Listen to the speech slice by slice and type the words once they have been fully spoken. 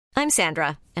I'm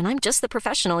Sandra, and I'm just the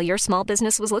professional your small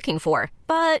business was looking for.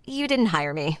 But you didn't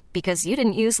hire me because you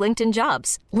didn't use LinkedIn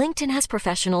Jobs. LinkedIn has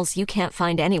professionals you can't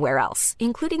find anywhere else,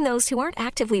 including those who aren't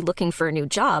actively looking for a new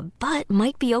job, but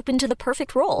might be open to the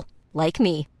perfect role, like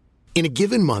me. In a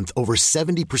given month, over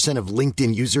 70% of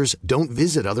LinkedIn users don't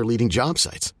visit other leading job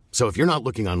sites. So if you're not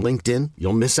looking on LinkedIn,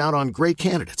 you'll miss out on great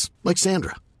candidates like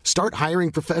Sandra. Start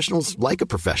hiring professionals like a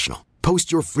professional.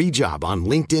 Post your free job on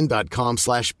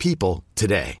linkedin.com/people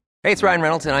today. Hey, it's Ryan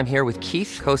Reynolds, and I'm here with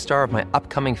Keith, co-star of my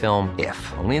upcoming film, If,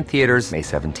 only in theaters May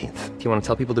 17th. Do you want to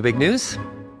tell people the big news?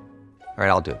 All right,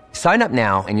 I'll do it. Sign up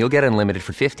now and you'll get unlimited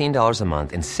for $15 a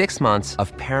month and 6 months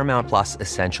of Paramount Plus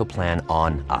Essential Plan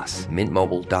on us.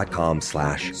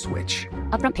 MintMobile.com/switch.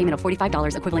 Upfront payment of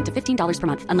 $45 equivalent to $15 per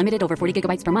month. Unlimited over 40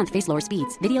 gigabytes per month. Face lower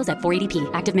speeds. Videos at 480p.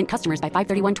 Active Mint customers by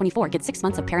 531.24 get 6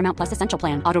 months of Paramount Plus Essential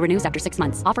Plan. Auto renews after 6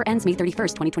 months. Offer ends May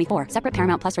 31st, 2024. Separate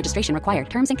Paramount Plus registration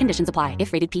required. Terms and conditions apply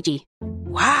if rated PG.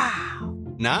 Wow.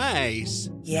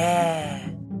 Nice. Yeah.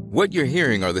 What you're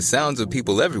hearing are the sounds of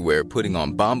people everywhere putting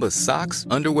on Bombas socks,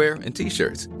 underwear, and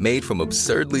T-shirts made from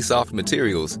absurdly soft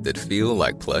materials that feel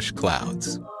like plush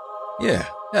clouds. Yeah,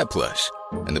 that plush.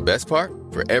 And the best part?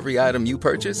 For every item you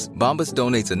purchase, Bombas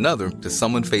donates another to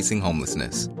someone facing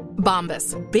homelessness.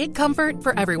 Bombas. Big comfort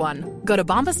for everyone. Go to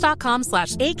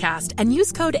bombas.com/ACAST and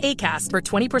use code ACAST for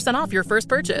 20% off your first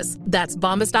purchase. That's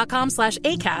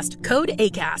bombas.com/ACAST. Code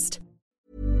ACAST.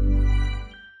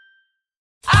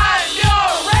 I'm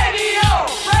your radio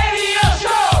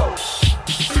show.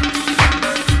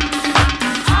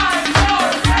 I'm your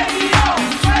radio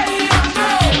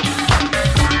show.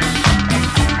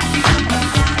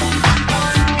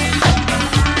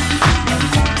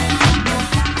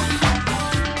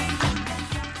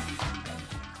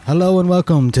 Hello and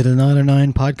welcome to the Niall or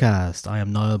Nine podcast. I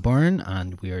am Niall Byrne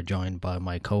and we are joined by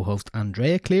my co-host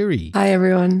Andrea Cleary. Hi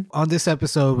everyone. On this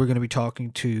episode we're going to be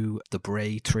talking to the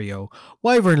Bray trio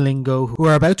Wyvern Lingo, who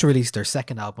are about to release their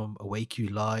second album Awake You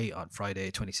Lie on Friday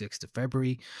 26th of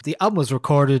February. The album was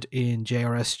recorded in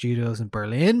JRS Studios in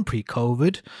Berlin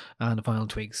pre-COVID and the final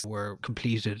tweaks were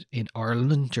completed in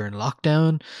Ireland during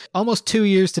lockdown. Almost 2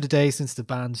 years to the day since the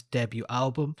band's debut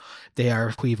album. They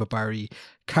are Caoimhe Barry,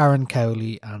 Karen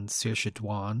Cowley and Saoirse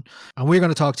Dwan, and we're going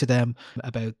to talk to them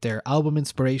about their album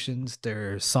inspirations,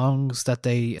 their songs that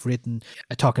they've written,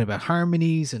 talking about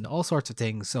harmonies and all sorts of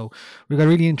things. So we've got a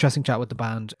really interesting chat with the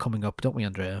band coming up, don't we,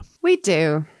 Andrea? We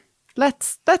do.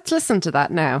 Let's listen to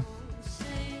that now.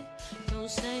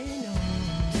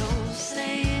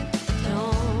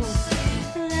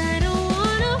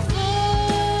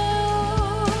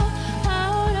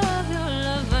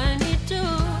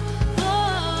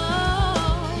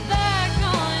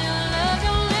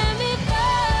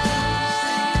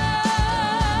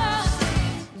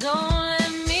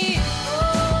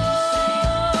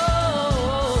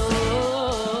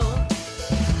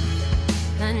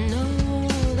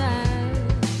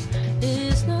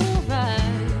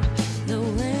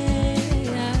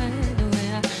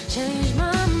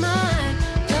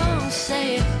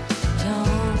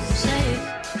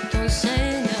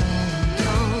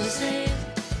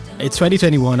 It's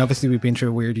 2021. Obviously, we've been through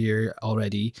a weird year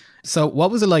already. So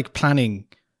what was it like planning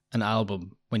an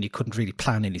album when you couldn't really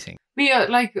plan anything? We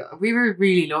were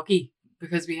really lucky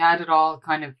because we had it all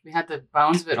we had the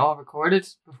bones of it all recorded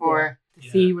before the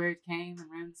C word came and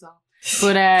rounds off.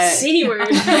 But C word.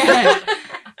 So we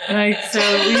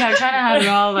had it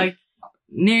all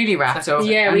nearly wrapped up.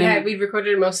 Yeah, we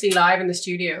recorded it mostly live in the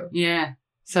studio. Yeah.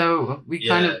 So we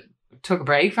kind of took a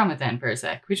break from it then for a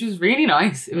sec, which was really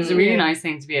nice. It was a really nice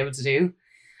thing to be able to do.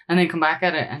 And then come back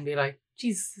at it and be like,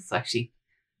 geez, this is actually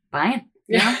banging.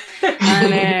 Yeah.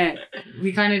 And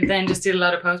we kind of then just did a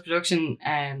lot of post-production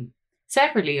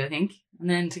separately, I think. And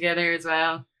then together as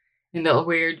well, in little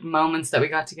weird moments that we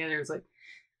got together. It was like,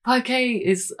 5K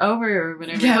is over or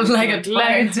whatever. Yeah, like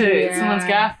someone's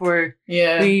gaff where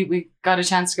we got a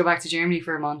chance to go back to Germany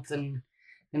for a month and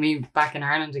then be back in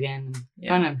Ireland again.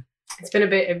 And it's been a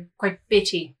bit quite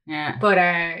bitchy. Yeah. But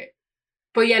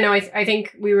yeah, no, I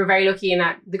think we were very lucky in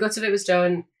that the guts of it was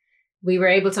done. We were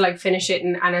able to finish it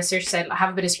and as Saoirse said, have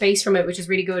a bit of space from it, which is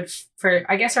really good for,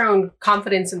 I guess, our own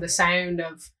confidence in the sound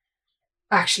of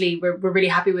actually we're really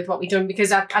happy with what we've done,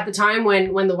 because at the time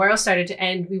when the world started to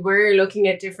end, we were looking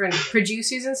at different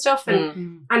producers and stuff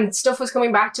and stuff was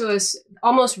coming back to us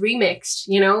almost remixed,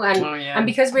 and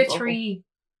because we're three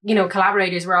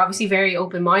collaborators, we're obviously very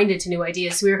open-minded to new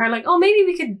ideas. So we were kind of like, oh, maybe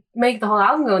we could make the whole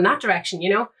album go in that direction,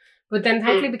 But then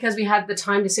thankfully, because we had the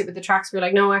time to sit with the tracks, we were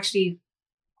like, no, actually,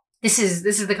 this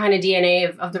is the kind of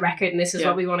DNA of the record, and this is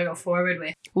what we want to go forward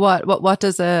with. What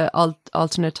does a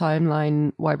alternate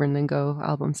timeline Wyvern Lingo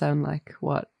album sound like?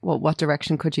 What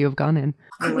direction could you have gone in?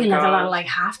 Could we like a lot of like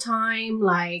halftime,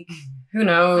 like who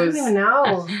knows? I don't even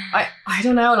know. I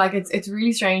don't know. Like it's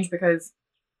really strange because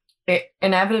it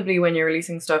inevitably when you're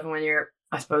releasing stuff and when you're,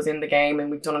 I suppose, in the game,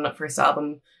 and we've done on that first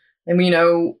album, and we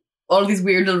know all of these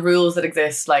weird little rules that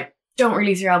exist, like don't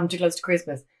release your album too close to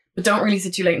Christmas, but don't release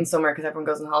it too late in summer because everyone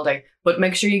goes on holiday. But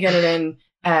make sure you get it in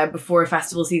before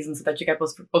festival season so that you get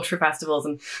booked for festivals.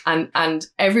 And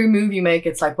every move you make,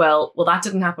 it's like, well, that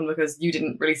didn't happen because you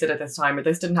didn't release it at this time, or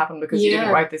this didn't happen because you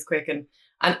didn't write this quick. And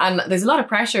there's a lot of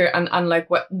pressure. And like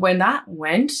when that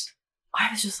went, I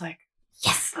was just like,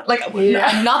 yes. Like,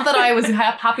 not that I was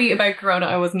happy about Corona.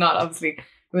 I was not, obviously.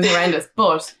 It was horrendous.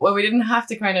 But when we didn't have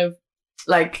to kind of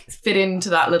like fit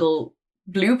into that little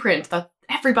blueprint that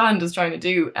every band is trying to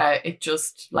do, it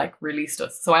just like released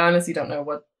us. So I honestly don't know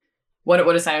what it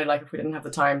would have sounded like if we didn't have the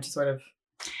time to sort of.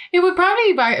 It would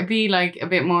probably be like a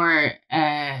bit more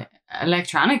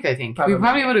electronic, I think. We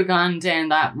probably would have gone down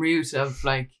that route of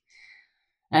like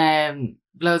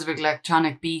loads of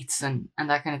electronic beats and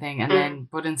that kind of thing. And then,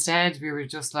 but instead we were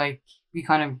just like, we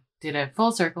kind of did a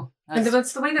full circle. And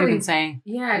that's the way that we've saying.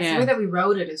 Yeah, it's the way that we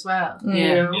wrote it as well. Yeah.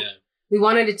 You know? We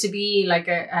wanted it to be like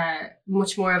a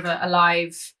much more of a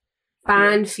live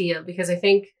band feel, because I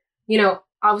think, you know,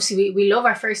 obviously we love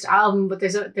our first album, but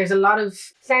there's a lot of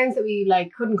sounds that we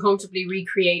like couldn't comfortably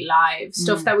recreate live,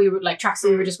 stuff that we were like tracks that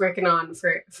we were just working on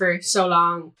for so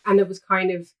long, and it was kind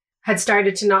of had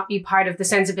started to not be part of the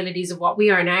sensibilities of what we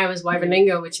are now as Wyvern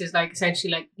Lingo, which is like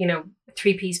essentially like, you know, a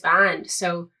 3-piece band.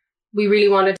 So we really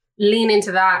wanted to lean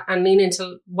into that and lean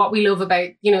into what we love about,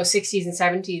 you know, 60s and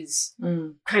 70s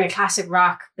kind of classic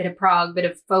rock, bit of prog, bit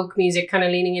of folk music, kind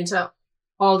of leaning into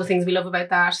all the things we love about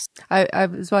that. I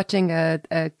was watching a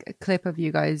clip of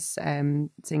you guys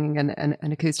singing an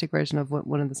acoustic version of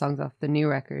one of the songs off the new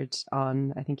record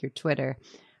on, I think, your Twitter.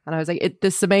 And I was like,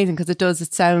 this is amazing because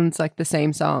it sounds like the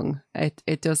same song.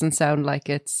 It doesn't sound like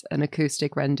it's an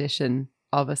acoustic rendition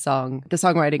of a song. The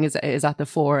songwriting is at the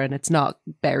fore, and it's not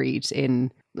buried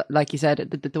in, like you said,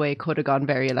 the way it could have gone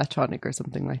very electronic or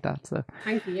something like that. So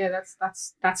thank you. Yeah, that's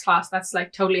class. That's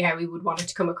like totally how we would want it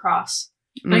to come across.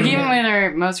 Like even with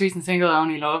our most recent single,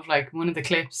 Only Love, like one of the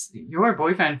clips, your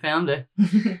boyfriend filmed it.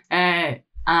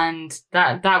 And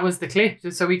that was the clip.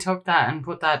 So we took that and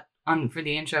put that on for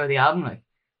the intro of the album. Like,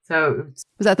 so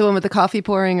was that the one with the coffee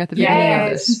pouring at the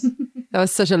beginning of it? That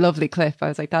was such a lovely clip. I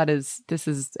was like, this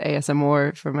is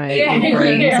ASMR for my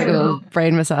brain. It's like a little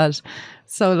brain massage.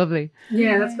 So lovely.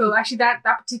 Yeah, that's cool. Actually, that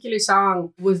particular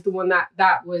song was the one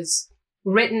that was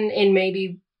written in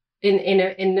maybe in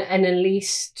an at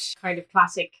least kind of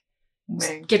classic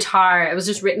guitar. It was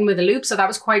just written with a loop, so that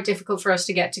was quite difficult for us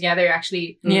to get together.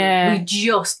 Actually, we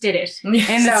just did it in the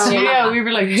studio. We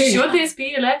were like, should this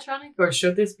be electronic or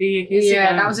should this be acoustic?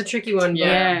 Yeah, that was a tricky one.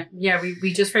 But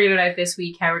we just figured it out this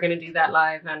week how we're going to do that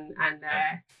live, and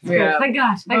thank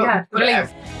God.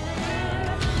 Brilliant.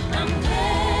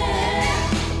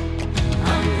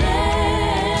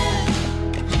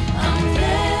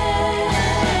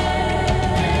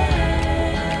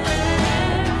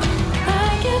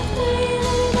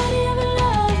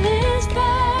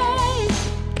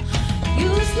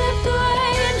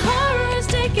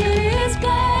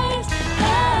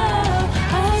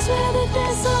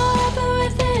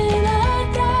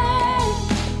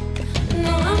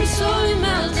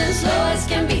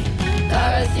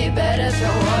 Better throw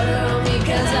water on me,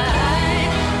 'cause I'm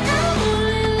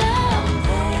only love.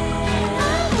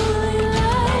 I'm only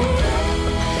love. I'm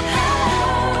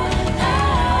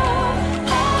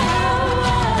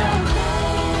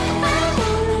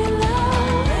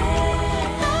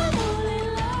only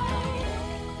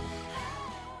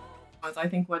love. I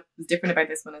think what was different about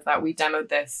this one is that we demoed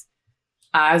this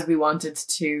as we wanted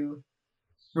to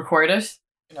record it.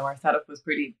 You know, our setup was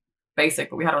pretty basic,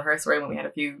 but we had a rehearsal room and we had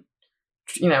a few,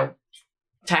 you know,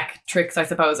 tech tricks, I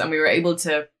suppose, and we were able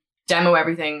to demo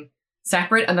everything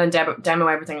separate and then demo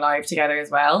everything live together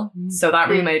as well. So that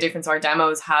really made a difference. Our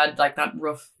demos had like that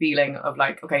rough feeling of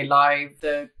like, okay, live,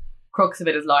 the crux of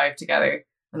it is live together,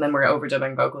 and then we're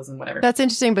overdubbing vocals and whatever. That's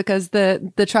interesting because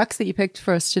the tracks that you picked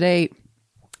for us today,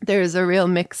 there's a real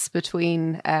mix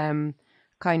between kind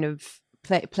of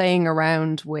playing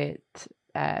around with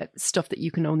stuff that you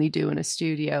can only do in a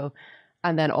studio,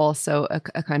 and then also a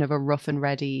kind of a rough and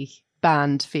ready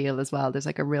band feel as well. There's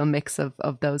like a real mix of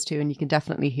those two, and you can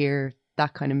definitely hear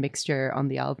that kind of mixture on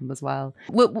the album as well.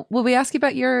 Will we ask you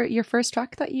about your first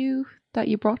track that you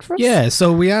brought for us? Yeah,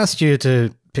 so we asked you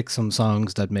to picked some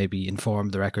songs that maybe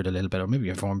informed the record a little bit, or maybe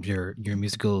informed your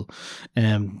musical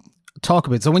talk a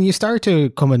bit. So when you start to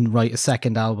come and write a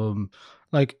second album,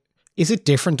 like, is it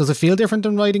different? Does it feel different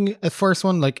than writing a first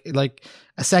one? Like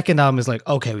a second album is like,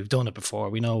 okay, we've done it before,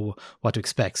 we know what to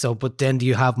expect. So, but then do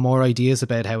you have more ideas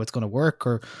about how it's going to work,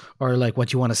 or like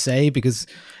what you want to say? Because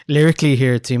lyrically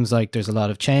here, it seems like there's a lot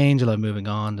of change, a lot of moving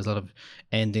on, there's a lot of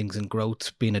endings and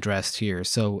growth being addressed here.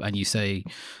 So, and you say,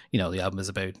 you know, the album is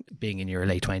about being in your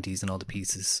late 20s and all the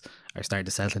pieces are starting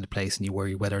to settle into place and you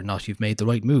worry whether or not you've made the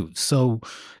right moves. So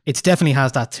it definitely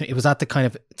has that. It was at the kind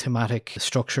of thematic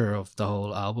structure of the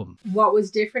whole album. What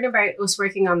was different about us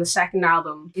working on the second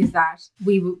album is that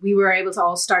we were able to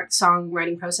all start the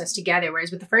songwriting process together.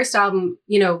 Whereas with the first album,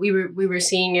 you know, we were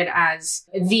seeing it as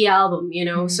the album, you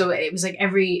know, so it was like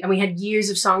and we had years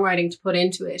of songwriting to put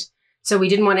into it. So we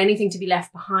didn't want anything to be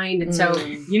left behind. And so,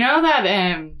 you know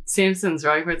that Simpsons,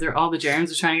 right, where all the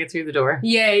germs are trying to get through the door?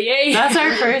 Yeah. That's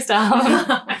our first album.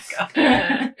 Oh my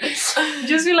God.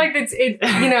 Just feel like it,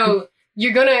 you know,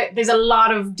 there's a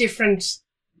lot of different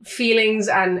feelings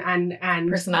and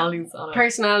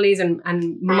personalities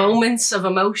and moments of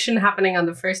emotion happening on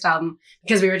the first album,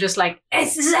 because we were just like,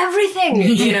 this is everything,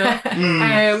 you know.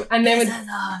 And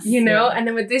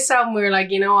then with this album, we were like,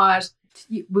 you know what?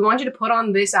 We want you to put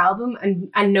on this album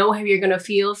and know how you're going to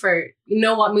feel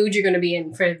what mood you're going to be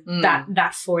in for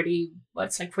that 48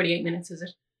 minutes, is it?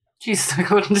 Jesus, I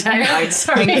couldn't tell you.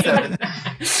 Sorry.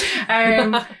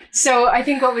 So I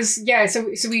think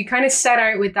so we kind of set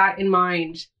out with that in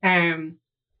mind.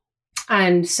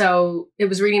 And so it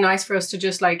was really nice for us to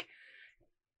just like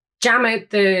jam out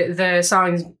the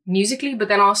songs musically, but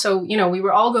then also, you know, we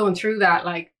were all going through that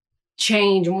like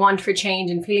change and want for change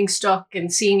and feeling stuck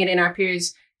and seeing it in our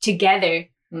peers together.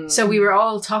 So we were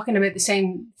all talking about the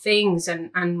same things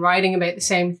and writing about the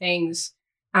same things,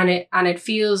 and it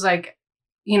feels like,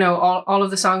 you know, all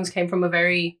of the songs came from a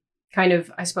very kind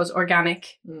of, I suppose,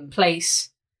 organic place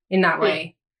in that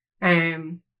way.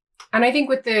 And I think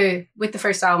with the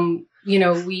first album, you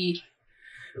know, we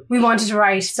wanted to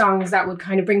write songs that would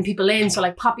kind of bring people in, so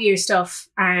like poppier stuff.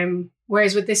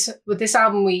 Whereas with this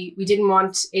album, we didn't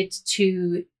want it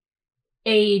to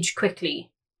age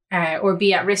quickly or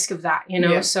be at risk of that, you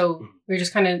know. Yeah. So we were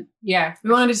just kind of we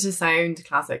wanted it to sound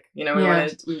classic, you know.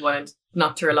 We wanted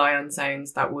not to rely on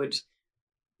sounds that would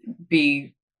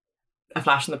be a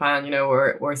flash in the pan, you know,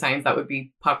 or sounds that would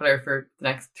be popular for the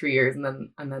next 3 years and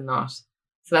then not.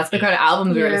 So that's the kind of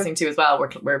albums we were listening to as well.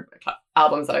 We're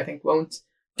albums that I think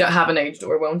haven't aged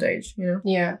or won't age, you know.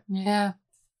 Yeah.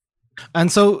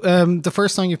 And so the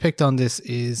first song you picked on this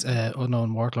is Unknown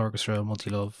Mortal Orchestra,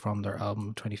 Multi-Love, from their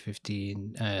album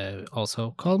 2015,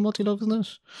 also called Multi-Love,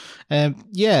 isn't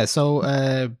it? So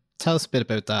tell us a bit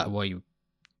about that, why you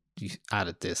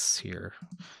added this here.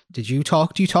 Do you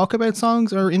talk about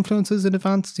songs or influences in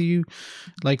advance? Do you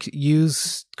like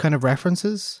use kind of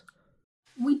references?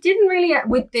 We didn't really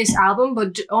with this album,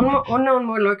 but Unknown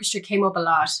Mortal Orchestra came up a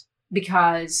lot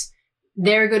because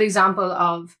they're a good example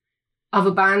of a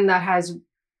band that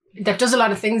does a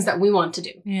lot of things that we want to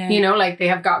do. Yeah. You know, like they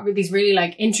have got these really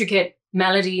like intricate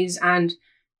melodies and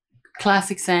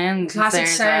classic sounds,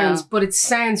 but it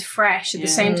sounds fresh at the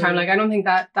same time. Like I don't think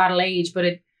that'll age, but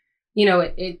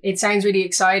it sounds really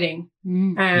exciting.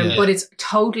 But it's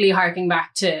totally harking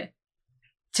back to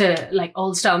like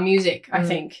old style music, I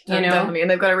think, you know. Definitely. And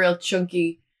they've got a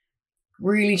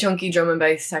really chunky drum and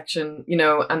bass section, you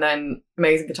know, and then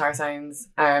amazing guitar sounds.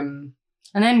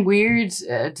 And then weird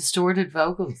distorted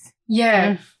vocals.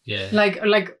 Yeah. Like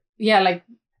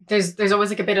there's always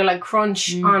like a bit of like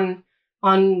crunch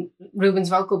on Ruben's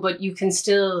vocal, but you can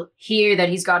still hear that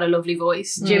he's got a lovely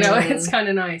voice. Do you know? It's kind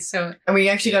of nice. So, and we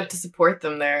actually got to support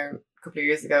them there a couple of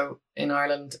years ago in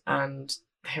Ireland, and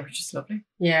they were just lovely.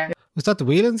 Yeah. Was that the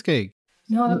Whelan's gig?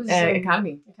 No, that was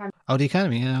Academy. Oh, the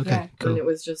Academy. Yeah. Okay. Yeah. Cool. And it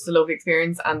was just a lovely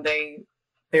experience, and they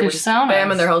were just so nice.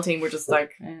 Them and their whole team were just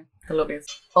like the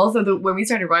loveliest. Also, when we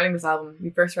started writing this album, we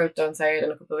first wrote Don't Say It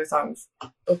and a couple other songs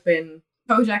up in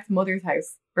Kojak's mother's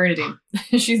house, Bernadine.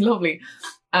 She's lovely.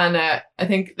 And I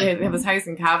think they have this house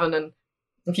in Cavan, and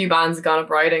a few bands had gone up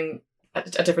writing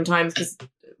at different times because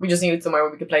we just needed somewhere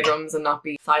where we could play drums and not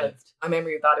be silenced. My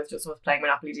memory of that is just us playing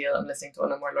Monopoly Deal and listening to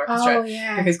Unknown Mortal Orchestra. Oh,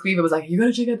 yeah. Because Quiva was like, you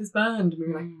gotta check out this band. And we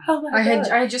were like, oh my God.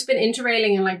 I had just been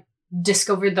interrailing and like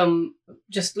discovered them,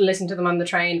 just listened to them on the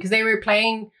train, because they were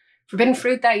playing Forbidden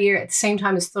Fruit that year at the same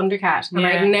time as Thundercat, and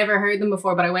I'd never heard them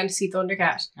before, but I went to see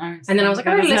Thundercat, and then I was like,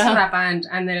 I'm gonna listen to that band,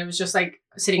 and then it was just like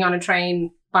sitting on a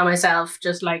train by myself,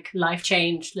 just like life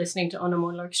changed, listening to Unknown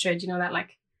Mortal Orchestra. Do you know that,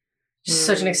 like, just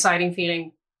such an exciting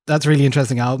feeling. That's a really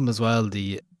interesting album as well.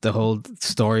 the whole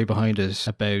story behind it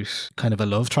about kind of a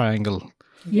love triangle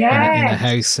in a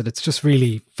house. And it's just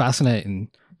really fascinating.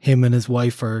 Him and his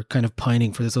wife are kind of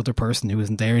pining for this other person who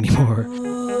isn't there anymore.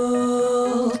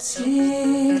 Love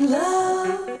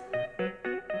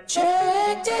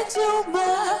checked into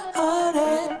my heart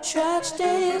and trashed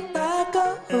it like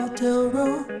a hotel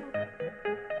room.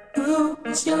 Who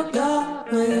is your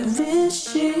God? Where is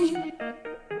she?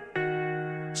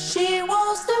 She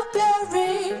wants to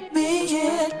bury me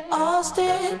in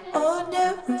Austin, or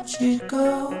never she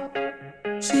go.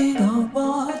 She don't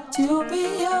want to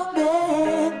be a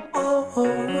man or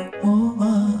a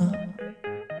woman.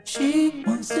 She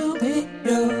wants to be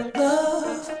your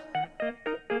love.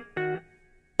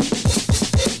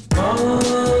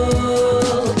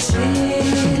 Oh,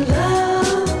 she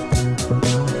love.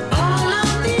 All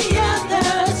of the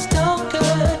others don't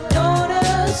condone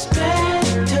us,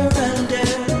 stand around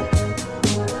her.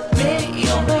 May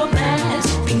your romance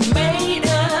be made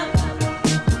up.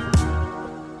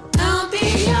 I'll be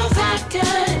your vodka,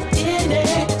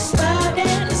 dinner, spot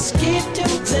and skip to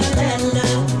Valhalla.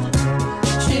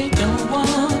 She don't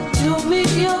want to be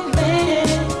your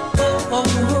man or a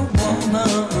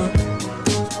woman.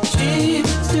 She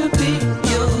wants to be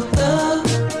your love.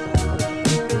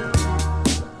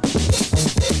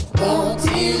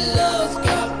 Faulty love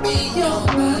got me on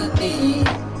my knee.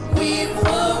 We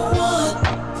were one,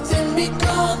 then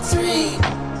become three.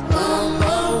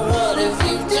 Mama, what have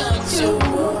you done to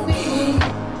me?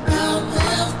 I'm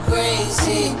half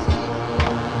crazy.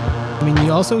 I mean,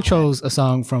 you also chose a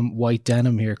song from White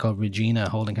Denim here called Regina,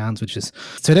 Holding Hands, which is,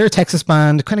 so they're a Texas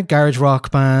band, kind of garage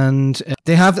rock band.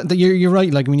 They have, you're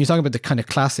right, like when you talk about the kind of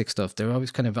classic stuff, they're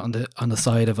always kind of on the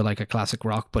side of like a classic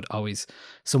rock, but always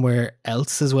somewhere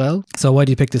else as well. So why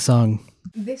do you pick this song?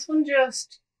 This one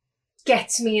just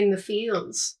gets me in the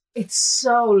feels. It's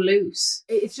so loose.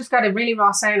 It's just got a really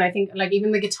raw sound. I think like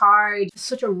even the guitar, it's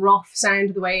such a rough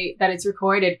sound the way that it's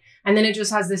recorded. And then it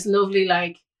just has this lovely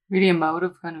like, really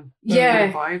emotive kind of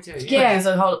vibe to it. Yeah.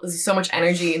 There's so much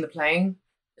energy in the playing.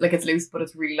 Like it's loose, but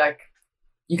it's really like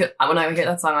you could. When I hear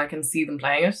that song, I can see them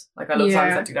playing it. Like I love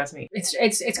songs that do that to me.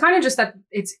 It's kind of just that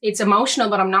it's emotional,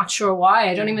 but I'm not sure why.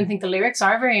 I don't even think the lyrics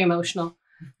are very emotional.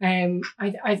 I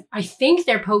think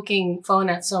they're poking fun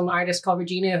at some artist called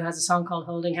Regina who has a song called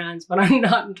Holding Hands, but I'm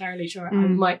not entirely sure.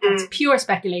 That's pure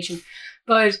speculation.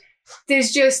 But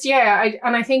there's just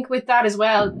I think with that as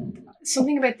well,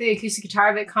 something about the acoustic guitar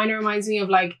of it kind of reminds me of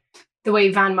like the way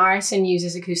Van Morrison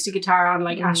uses acoustic guitar on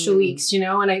like Astral Weeks, you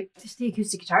know, and just the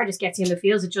acoustic guitar just gets you in the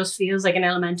feels. It just feels like an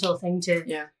elemental thing to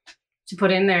put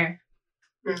in there.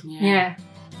 Yeah.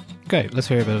 Okay, let's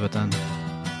hear a bit of it then.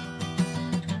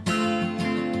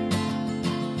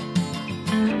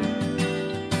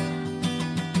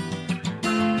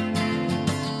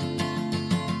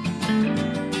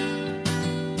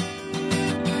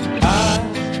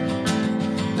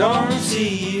 Don't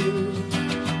see you,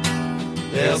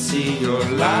 they'll see your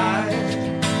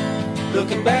light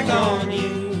looking back on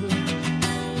you.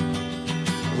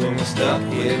 When we're stuck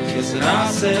here kissing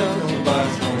ourselves,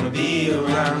 nobody's gonna be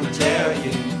around to tell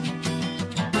you.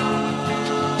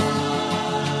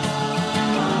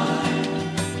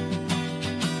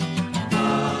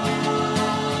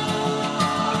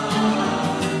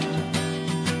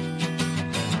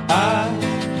 I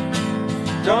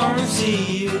don't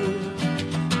see you,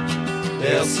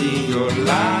 they'll see your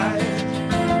light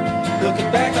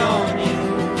looking back on you.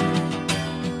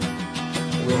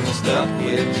 When we're stuck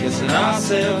here kissing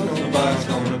ourselves, nobody's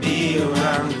gonna be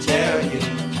around to tell you.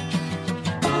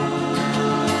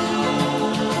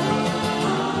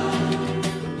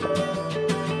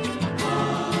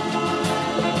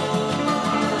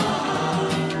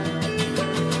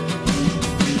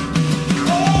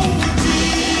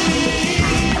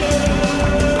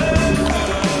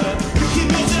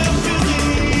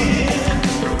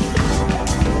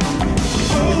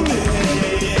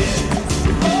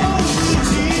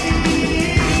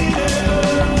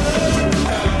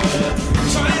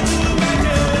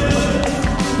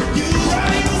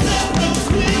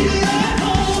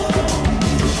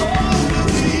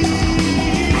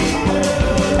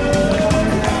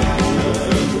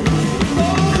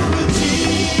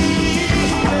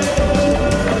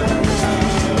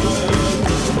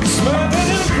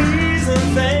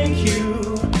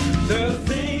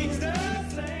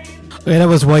 Yeah, that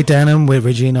was White Denim with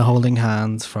Regina Holding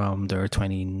Hands from their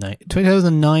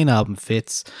 2009 album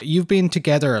Fits. You've been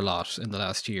together a lot in the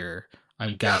last year,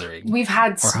 I'm gathering. We've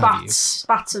had spots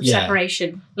of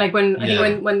separation. Like when I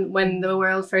think when the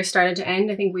world first started to end,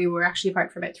 I think we were actually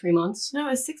apart for about 3 months. No,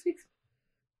 it was 6 weeks.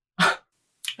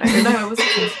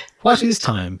 What is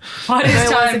time? What is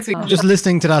time? Just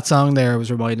listening to that song there, I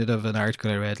was reminded of an article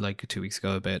I read like 2 weeks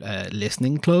ago about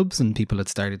listening clubs, and people had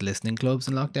started listening clubs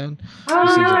in lockdown. Oh,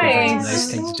 Seems like a nice.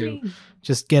 nice thing to do.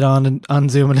 Just get on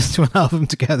Zoom and listen to an album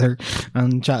together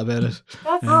and chat about it.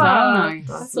 That's so nice.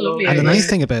 That's lovely. And the nice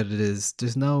thing about it is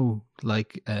there's no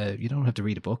you don't have to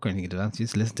read a book or anything in advance. You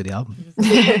just listen to the album.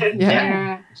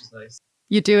 Yeah. Which is nice.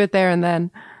 You do it there and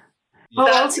then.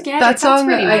 All together. That song,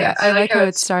 really nice. I like how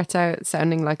it starts out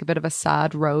sounding like a bit of a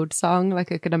sad road song.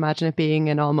 Like I could imagine it being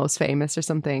in Almost Famous or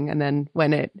something. And then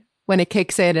when it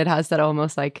kicks in, it has that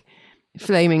almost like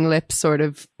Flaming Lips sort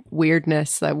of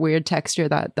weirdness, that weird texture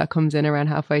that comes in around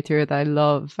halfway through that I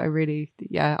love. I really,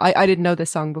 I didn't know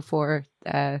this song before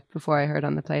I heard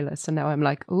on the playlist. And now I'm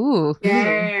like, ooh,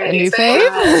 a new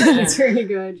fave. It's really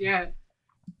good, yeah.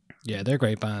 Yeah, they're a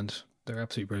great band. They're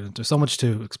absolutely brilliant. There's so much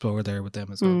to explore there with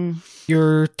them as well.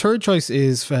 Your third choice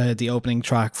is the opening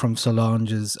track from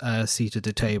Solange's Seat at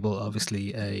the Table.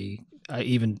 Obviously,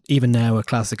 even now a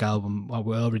classic album. Well,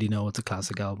 we already know it's a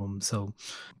classic album. So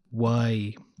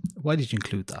why did you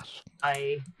include that?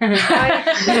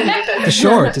 It's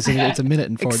short. It's a minute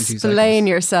and 42 seconds. Explain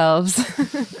yourselves.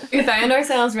 We found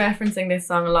ourselves referencing this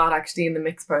song a lot actually in the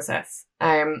mix process.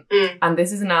 And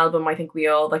this is an album I think we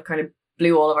all like kind of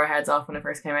blew all of our heads off when it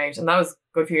first came out, and that was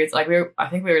good for years. Like I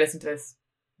think we were listening to this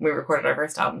when we recorded our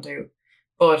first album too,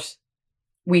 but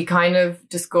we kind of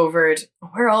discovered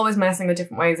we're always messing with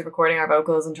different ways of recording our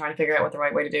vocals and trying to figure out what the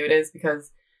right way to do it is,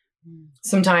 because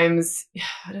sometimes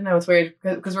I don't know, it's weird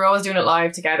because we're always doing it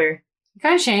live together. It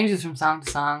kind of changes from song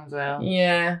to song as well.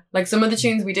 Yeah, like some of the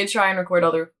tunes we did try and record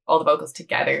all the vocals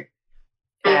together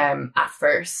at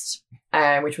first,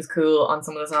 which was cool on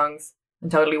some of the songs. And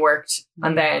totally worked,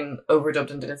 and then overdubbed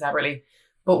and did it separately.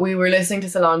 But we were listening to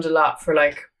Solange a lot for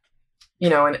like, you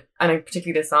know, and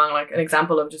particularly this song, like an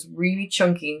example of just really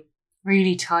chunky,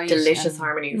 really tight, delicious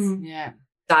harmonies. Yeah,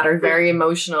 that are very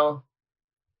emotional.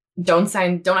 Don't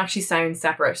actually sound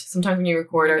separate. Sometimes when you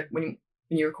record when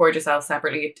you record yourself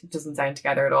separately, it doesn't sound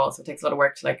together at all. So it takes a lot of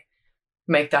work to like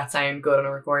make that sound good on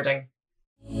a recording.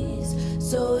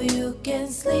 So you can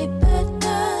sleep at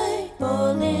night,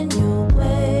 fall in your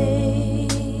ways.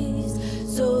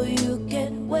 So you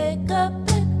can wake up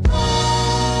and rise,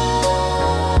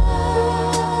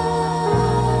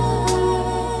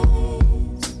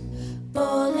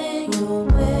 fall in your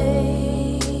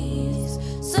ways.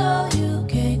 So you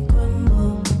can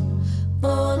crumble,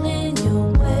 fall in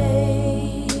your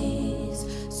ways.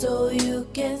 So you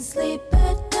can sleep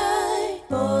at night,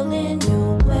 fall in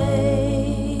your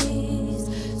ways.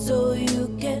 So you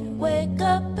can wake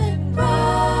up and rise.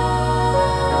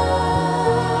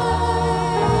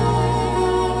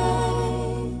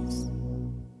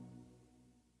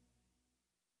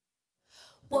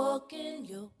 Walking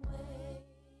your way.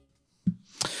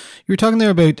 You were talking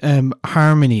there about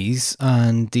harmonies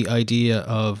and the idea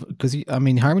of, because I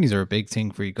mean harmonies are a big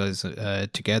thing for you guys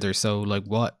together. So like,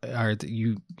 what are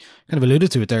you kind of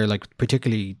alluded to it there? Like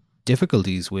particularly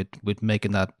difficulties with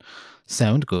making that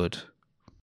sound good.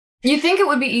 You think it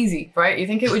would be easy, right? You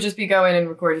think it would just be go in and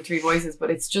record the three voices, but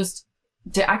it's just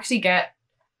to actually get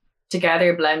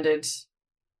together blended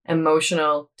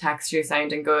emotional texture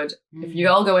sounding good. If you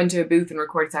all go into a booth and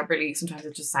record separately, sometimes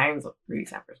it just sounds really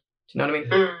separate. Do you know what I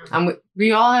mean? And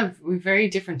we all have very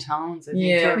different tones. I think,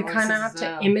 Yeah. We kind of have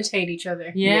to imitate each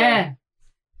other. Yeah.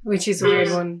 Which is a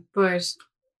weird one. But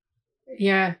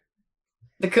yeah.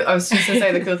 I was just going to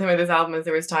say the cool thing about this album is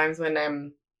there was times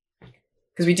when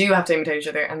because we do have to imitate each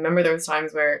other, and remember there was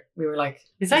times where we were like,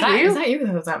 Is that you? Is that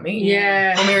you? Is that me?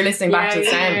 Yeah. And we were listening back to the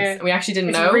Yeah, sounds yeah. and we actually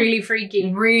didn't It's know. really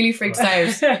freaky. Really freaked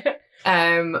us out.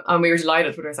 And we were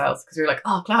delighted with ourselves because we were like,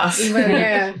 oh, class. Well,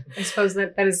 yeah. I suppose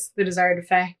that is the desired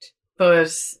effect.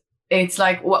 But it's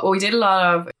like what we did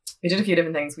we did a few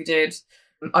different things. We did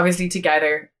obviously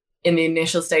together in the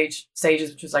initial stages,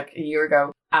 which was like a year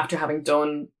ago, after having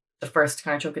done the first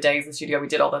kind of chunk of days in the studio, we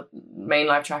did all the main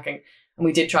live tracking, and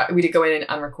we did go in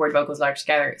and record vocals live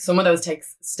together. Some of those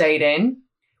takes stayed in,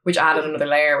 which added another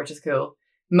layer, which is cool.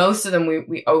 Most of them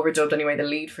we overdubbed anyway, the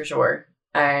lead for sure.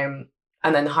 And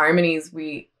then the harmonies,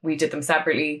 we did them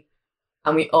separately.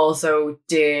 And we also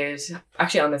did,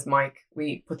 actually on this mic,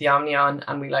 we put the Omni on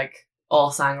and we like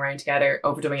all sang around together,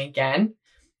 overdubbing again,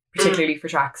 particularly for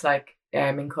tracks like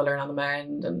In Colour and On the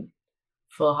Mend and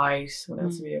Full Height. What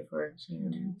else do we do for?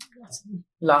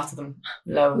 Lots of them.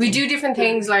 Loads. We do different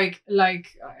things like I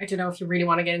don't know if you really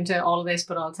want to get into all of this,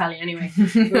 but I'll tell you anyway.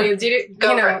 We'll do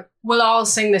it, we'll all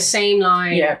sing the same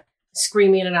line. Yeah.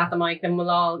 Screaming it at the mic, then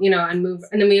we'll all, and move.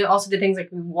 And then we also did things like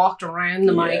we walked around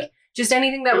the mic. Just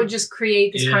anything that would just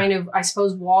create this kind of, I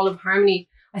suppose, wall of harmony.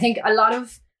 I think a lot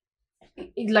of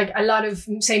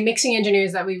say mixing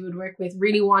engineers that we would work with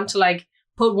really want to like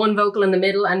put one vocal in the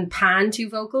middle and pan two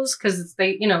vocals, because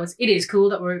it is cool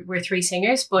that we're three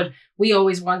singers, but we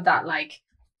always want that like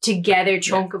together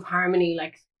chunk of harmony,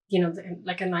 like,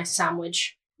 like a nice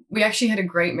sandwich. We actually had a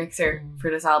great mixer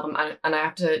for this album, and I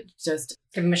have to just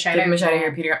give him a shout out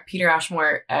here, Peter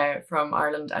Ashmore from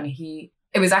Ireland, and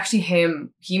it was actually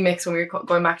him. He mixed when we were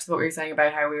going back to what we were saying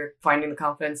about how we were finding the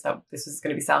confidence that this was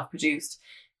going to be self-produced.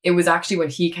 It was actually when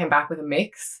he came back with a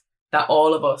mix that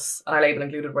all of us, and our label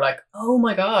included, were like, oh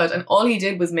my God. And all he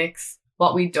did was mix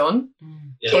what we'd done.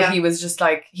 But he was just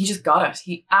like, he just got it.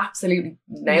 He absolutely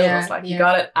nailed us. Like he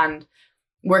got it. And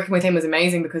working with him was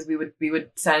amazing, because we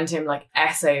would send him like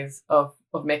essays of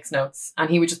mix notes, and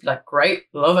he would just be like, great,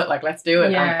 love it, like let's do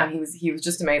it. And he was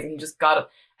just amazing. He just got it,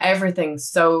 everything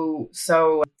so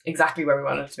exactly where we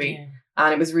wanted it to be.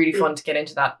 And it was really fun to get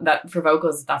into that for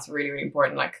vocals. That's really, really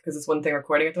important, like, because it's one thing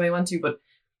recording it the way I want to, but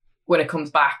when it comes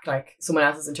back, like someone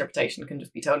else's interpretation can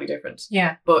just be totally different.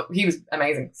 But he was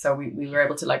amazing, so we were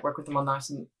able to like work with him on that.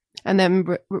 And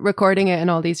then recording it in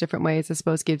all these different ways, I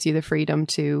suppose, gives you the freedom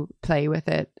to play with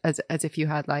it as if you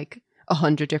had like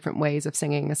 100 different ways of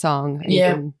singing a song, and you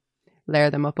can layer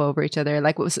them up over each other.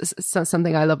 Like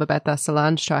something I love about that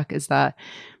Solange track is that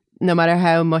no matter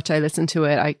how much I listen to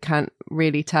it, I can't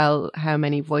really tell how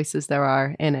many voices there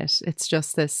are in it. It's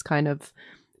just this kind of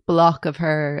block of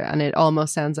her, and it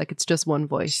almost sounds like it's just one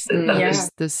voice.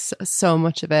 There's so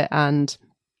much of it, and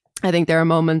I think there are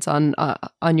moments on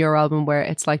your album where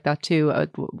it's like that too,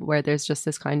 where there's just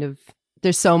this kind of,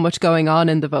 there's so much going on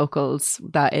in the vocals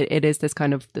that it is this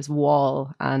kind of this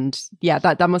wall. And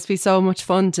that must be so much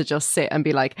fun to just sit and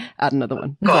be like, add another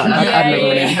one. Go on, add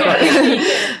another one.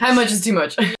 How much is too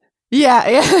much?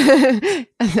 Yeah.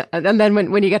 And then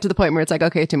when you get to the point where it's like,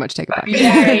 okay, too much, take it back.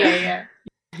 Yeah.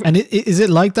 And is it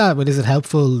like that? But is it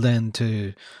helpful then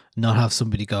to not have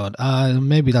somebody going,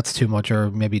 maybe that's too much, or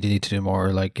maybe they need to do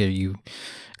more? Like, are you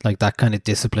like that kind of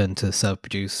discipline to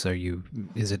self-produce?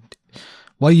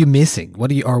 What are you missing?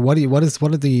 What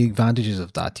are the advantages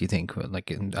of that, do you think?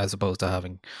 Like, as opposed to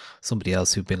having somebody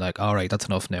else who'd be like, all right, that's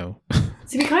enough now.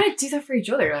 So we kind of do that for each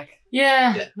other, like.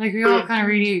 Yeah, like we all kind of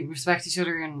really respect each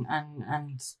other and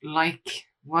like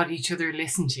what each other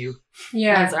listen to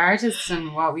as artists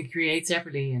and what we create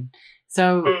separately. And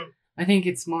so I think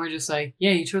it's more just like,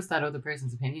 you trust that other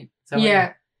person's opinion. So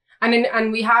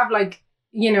and we have like,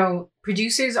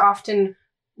 producers often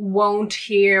won't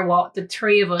hear what the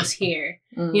three of us hear.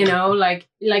 Like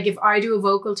if I do a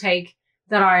vocal take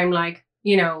that I'm like,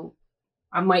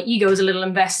 my ego's a little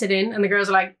invested in, and the girls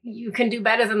are like, you can do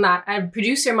better than that. A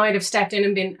producer might have stepped in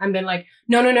and been like,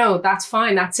 no, that's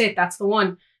fine, that's it, that's the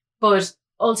one. But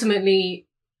ultimately,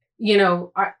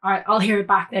 I'll hear it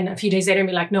back then a few days later and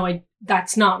be like, no,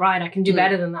 that's not right, I can do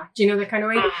better than that. Do you know that kind of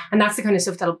way? And that's the kind of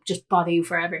stuff that'll just bother you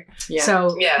forever.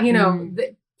 So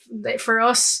for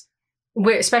us,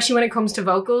 especially when it comes to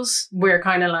vocals, we're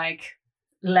kind of like,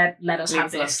 let us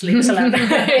have this, leave us alone.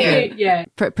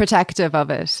 Protective of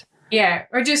it. Yeah,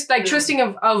 or just like trusting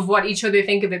of what each other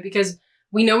think of it, because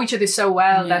we know each other so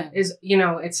well that is,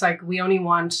 it's like we only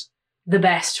want the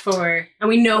best for, and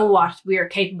we know what we are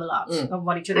capable of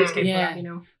what each other is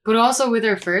capable of, But also with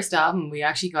our first album, we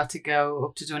actually got to go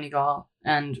up to Donegal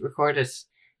and record it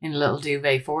in a little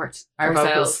duvet fort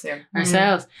ourselves.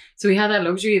 So we had that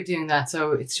luxury of doing that.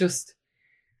 So it's just,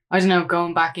 I don't know,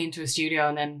 going back into a studio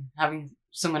and then having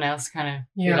someone else kind of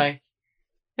be like,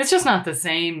 it's just not the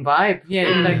same vibe.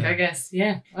 Like, I guess,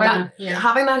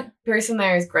 having that person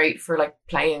there is great for like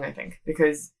playing, I think,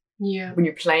 because when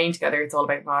you're playing together, it's all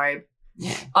about vibe.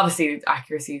 Obviously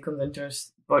accuracy comes into it,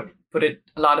 but a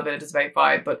lot of it is about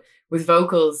vibe. But with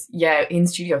vocals, in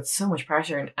studio, it's so much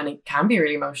pressure, and it can be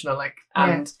really emotional. Like,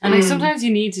 and like sometimes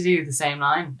you need to do the same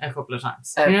line a couple of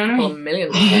times. You know what I mean? A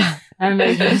million. And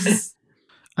like this.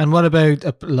 And what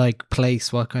about like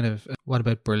place? What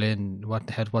about Berlin? What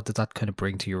did that kind of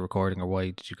bring to your recording, or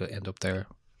why did you end up there?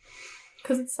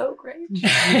 Because it's so great.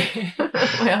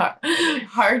 My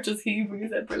heart just heaved when you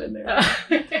said Berlin there.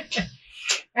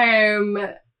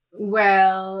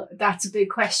 Well, that's a big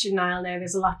question, Niall. Now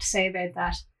there's a lot to say about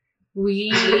that.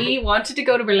 We wanted to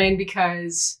go to Berlin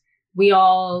because we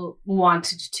all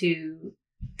wanted to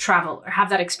travel or have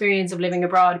that experience of living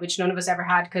abroad, which none of us ever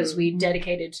had, because we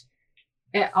dedicated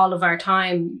all of our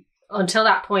time until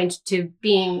that point to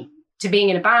being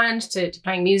in a band, to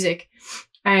playing music.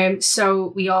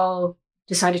 So we all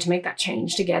decided to make that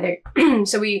change together.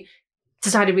 So we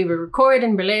decided we would record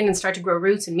in Berlin and start to grow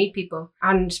roots and meet people.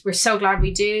 And we're so glad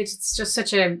we did. It's just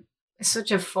such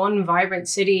a fun, vibrant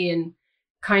city, and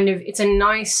kind of, it's a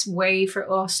nice way for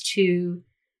us to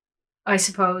I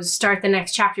suppose, start the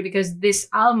next chapter, because this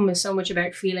album is so much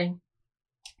about feeling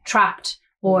trapped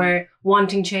or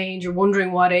wanting change or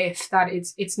wondering what if, that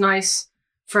it's nice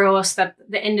for us that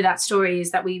the end of that story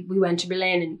is that we went to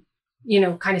Berlin and, you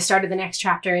know, kind of started the next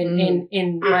chapter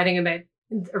in writing about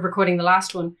recording the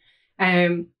last one.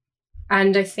 And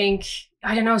I think,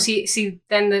 I don't know, see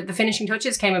then the finishing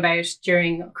touches came about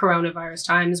during coronavirus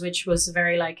times, which was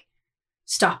very like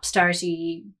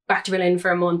stop-starty, back to Berlin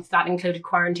for a month, that included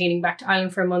quarantining, back to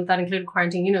Ireland for a month, that included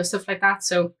quarantine, you know, stuff like that.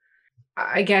 So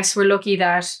I guess we're lucky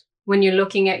that when you're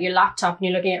looking at your laptop and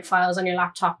you're looking at files on your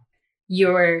laptop,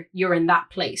 you're in that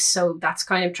place. So that's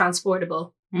kind of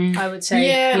transportable, I would say.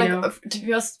 Yeah, like, know? to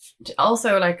be honest,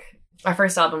 also, like, our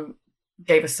first album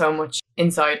gave us so much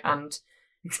insight and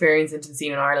experience into the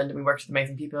scene in Ireland, and we worked with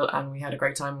amazing people, and we had a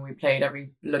great time, and we played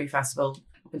every bloody festival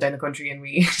up and down the country, and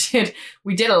we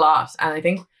did a lot. And I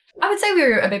think I would say we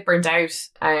were a bit burnt out.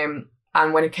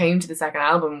 And when it came to the second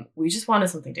album, we just wanted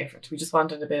something different. We just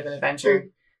wanted a bit of an adventure.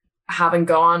 Having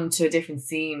gone to a different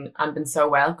scene and been so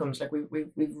welcomed, like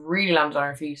we've really landed on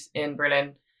our feet in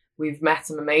Berlin. We've met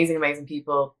some amazing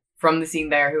people from the scene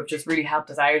there who have just really helped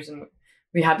us out, and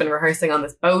we had been rehearsing on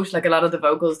this boat. Like, a lot of the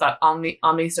vocals, that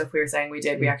Omni stuff we were saying we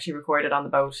did, we actually recorded on the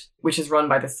boat, which is run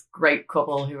by this great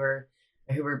couple who were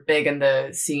big in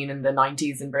the scene in the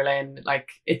 90s in Berlin. Like,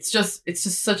 it's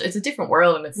a different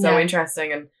world, and it's so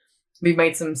interesting, and we've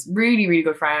made some really, really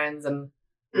good friends, and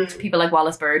people like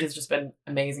Wallace Bird has just been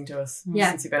amazing to us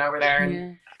since we've been over there.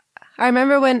 And I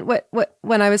remember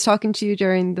when I was talking to you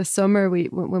during the summer,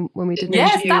 when we did an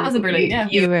interview, that was in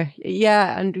Berlin.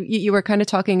 You were kind of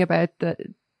talking about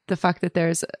the fact that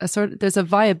there's a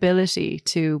viability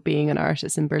to being an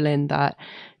artist in Berlin that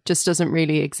just doesn't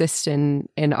really exist in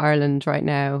Ireland right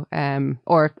now,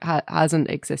 or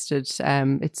hasn't existed.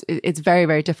 It's very,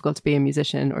 very difficult to be a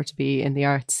musician or to be in the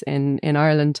arts in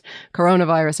Ireland,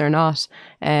 coronavirus or not.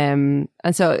 And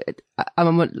so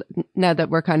now that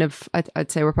we're kind of,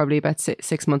 I'd say we're probably about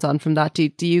 6 months on from that. Do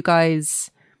you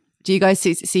guys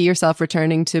see yourself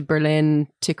returning to Berlin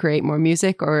to create more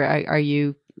music, or are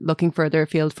you looking further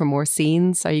afield for more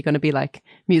scenes? Are you going to be like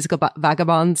musical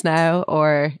vagabonds now,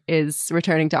 or is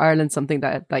returning to Ireland something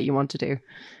that you want to do?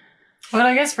 Well,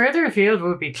 I guess further afield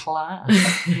would be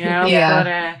class, you know.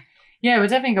 But we'll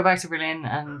definitely go back to Berlin,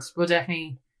 and we'll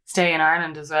definitely stay in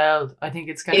Ireland as well. I think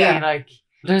it's going to be like,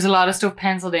 there's a lot of stuff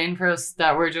penciled in for us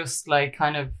that we're just like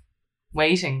kind of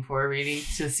waiting for, really,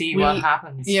 to see what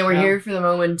happens. Yeah, we're here for the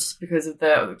moment because of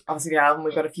the album.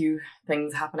 We've got a few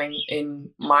things happening in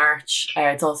March.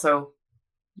 It's also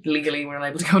legally we're not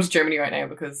able to go to Germany right now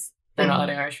because they're not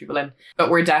letting Irish people in. But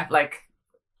we're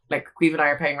like Queeve and I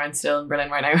are paying rent still in Berlin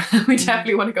right now. We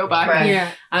definitely want to go back. Right.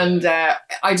 Yeah. And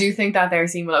I do think that their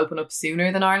scene will open up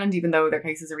sooner than Ireland, even though their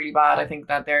cases are really bad. I think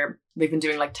that they've been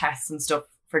doing like tests and stuff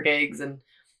for gigs, and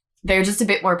they're just a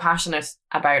bit more passionate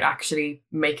about actually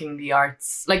making the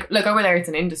arts. Like over there, it's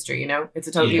an industry, you know, it's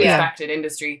a totally respected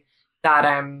industry that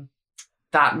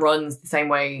runs the same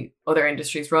way other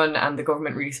industries run, and the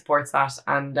government really supports that.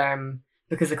 And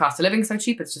because the cost of living is so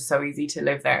cheap, it's just so easy to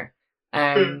live there.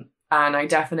 And I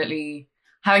definitely,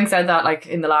 having said that, like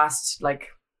in the last like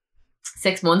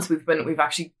 6 months, we've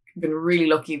actually been really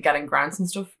lucky getting grants and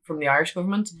stuff from the Irish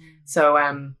government.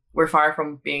 So we're far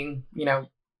from being, you know,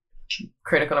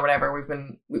 critical or whatever. We've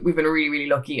been really, really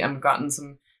lucky, and we've gotten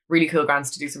some really cool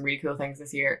grants to do some really cool things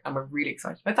this year, and we're really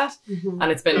excited about that. And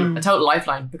it's been a total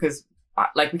lifeline because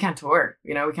like we can't tour,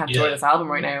 you know, we can't tour this album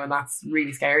right now, and that's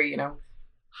really scary, you know.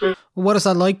 What is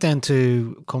that like then,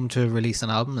 to come to release an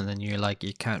album and then you're like,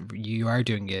 you are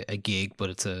doing a gig, but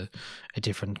it's a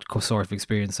different sort of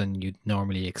experience than you'd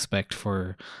normally expect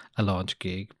for a launch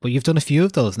gig? But you've done a few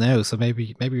of those now, so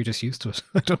maybe you're just used to it.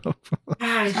 I don't know.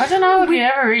 I don't know if we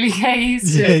ever really get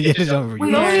used to it.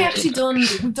 We've only actually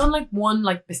done like one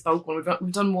like bespoke one.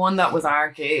 We've done one that was our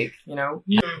gig, you know,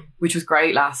 which was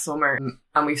great last summer,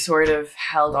 and we've sort of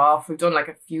held off. We've done like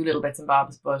a few little bits and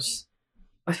bobs, but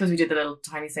I suppose we did the little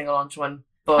tiny single launch one.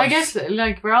 But I guess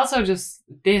like we're also just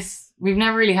we've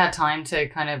never really had time to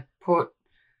kind of put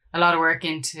a lot of work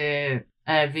into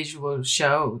a visual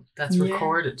show that's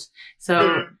recorded.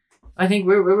 So I think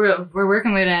we're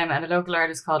working with a local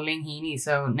artist called Ling Heaney.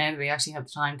 So now that we actually have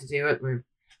the time to do it, we're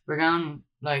going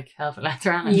like hell for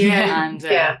leather on it. And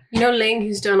you know, Ling,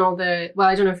 who's done all the, well,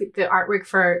 I don't know if the artwork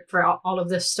for all of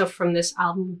this stuff from this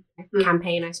album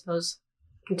campaign, I suppose.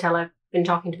 You can tell I've been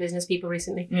talking to business people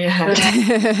recently.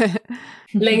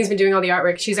 Ling has been doing all the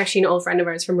artwork. She's actually an old friend of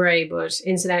ours from Bray, but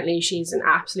incidentally, she's an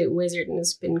absolute wizard and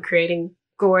has been creating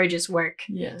gorgeous work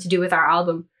to do with our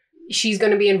album. She's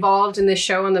going to be involved in this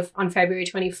show on February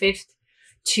 25th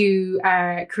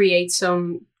to create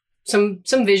some some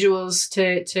visuals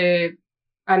to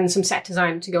and some set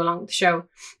design to go along with the show,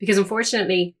 because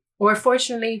unfortunately or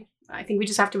fortunately, I think we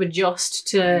just have to adjust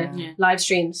to live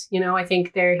streams. You know, I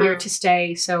think they're here to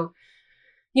stay. So,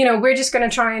 you know, we're just going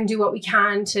to try and do what we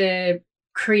can to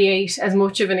create as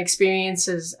much of an experience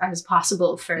as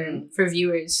possible for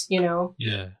viewers, you know.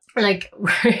 Yeah. Like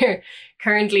we're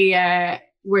currently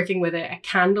working with a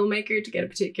candle maker to get a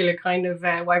particular kind of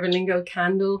Wyvern Lingo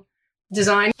candle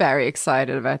design. Very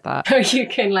excited about that. You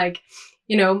can, like,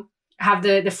 you know, have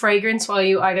the fragrance while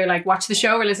you either like watch the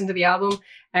show or listen to the album.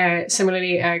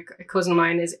 Similarly, a cousin of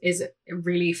mine is a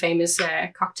really famous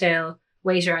cocktail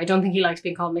waiter. I don't think he likes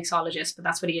being called mixologist, but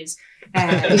that's what he is.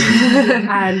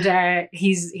 And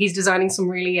he's designing some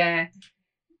really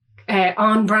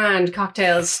on-brand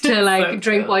cocktails to like So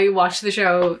drink cool. while you watch the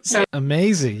show. So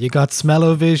Amazing. You got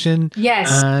smell-o-vision.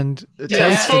 yes, And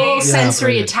full sensory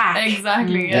brilliant. attack.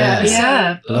 Exactly. Yeah.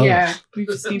 Yeah. Love Yeah. We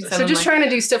just need So just trying to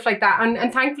do stuff like that,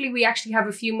 and thankfully we actually have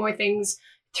a few more things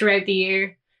throughout the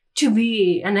year to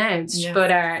be announced. Yes.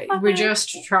 But we're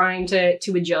just trying to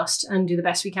adjust and do the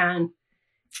best we can.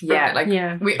 Yeah, like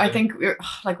Yeah. I think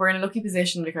we're in a lucky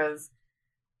position because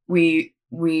we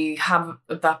have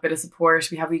that bit of support.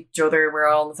 We have each other. We're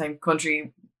all in the same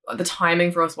country. The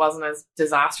timing for us wasn't as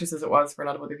disastrous as it was for a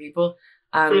lot of other people.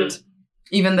 And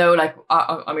even though, like,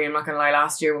 I mean, I'm not gonna lie,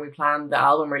 last year when we planned the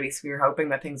album release, we were hoping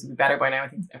that things would be better by now. I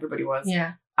think everybody was.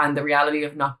 Yeah. And the reality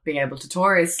of not being able to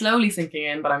tour is slowly sinking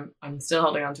in, but I'm still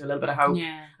holding on to a little bit of hope.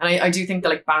 Yeah. And I do think that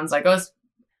like bands like us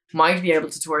might be able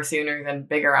to tour sooner than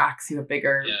bigger acts who have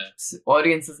bigger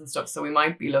audiences and stuff. So we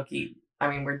might be lucky. I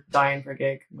mean, we're dying for a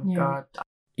gig. Oh my God.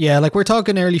 Yeah, like we're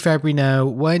talking early February now.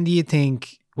 When do you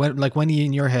think, when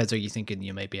in your heads are you thinking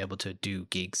you might be able to do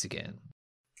gigs again?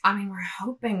 I mean, we're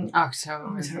hoping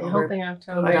October. Hoping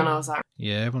October. I don't know. Is that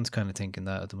Yeah, everyone's kind of thinking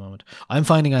that at the moment. I'm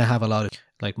finding I have a lot of,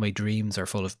 like, my dreams are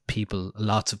full of people,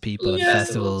 lots of people at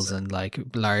festivals and like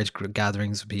large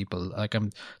gatherings of people. Like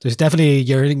there's definitely a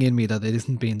yearning in me that it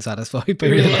isn't being satisfied by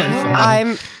real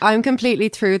life. I'm completely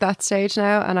through that stage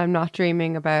now, and I'm not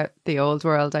dreaming about the old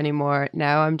world anymore.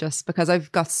 Now I'm just, because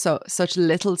I've got such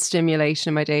little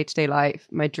stimulation in my day-to-day life,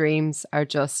 my dreams are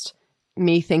just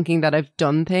me thinking that I've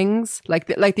done things. Like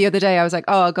the other day I was like,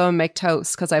 oh, I'll go and make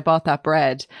toast because I bought that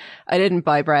bread. I didn't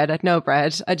buy bread. I had no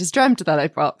bread. I just dreamt that I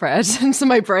bought bread. And so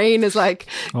my brain is like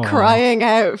crying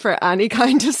out for any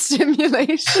kind of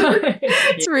stimulation.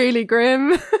 It's really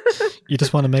grim. You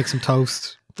just want to make some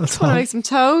toast. That's all. Want to make some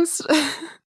toast.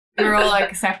 we were all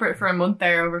like separate for a month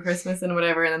there over Christmas and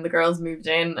whatever, and then the girls moved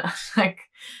in. Like,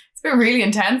 it's been really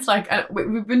intense. Like,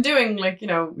 we've been doing, like, you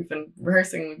know, we've been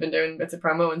rehearsing, we've been doing bits of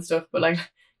promo and stuff, but like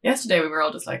yesterday we were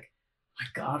all just like, oh my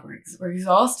God, we're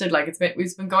exhausted. Like,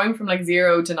 we've been going from like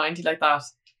 0 to 90 like that.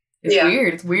 It's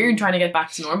weird. It's weird trying to get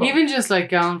back to normal. Even just like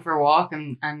going for a walk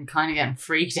and kind of getting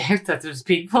freaked out that there's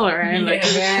people around, like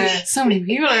so many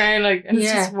people around, like, and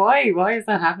it's just why is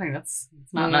that happening? It's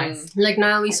not nice. Like,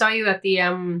 now we saw you at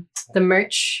the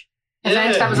merch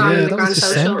event that was on in the Grand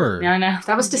Social. Yeah, I know.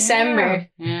 That was December.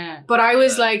 Yeah. But I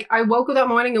was like, I woke up that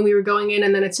morning and we were going in,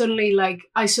 and then it suddenly, like,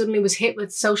 I suddenly was hit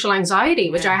with social anxiety,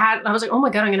 which I was like, oh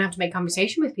my God, I'm going to have to make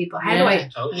conversation with people. How do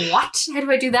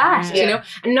I do that? You know?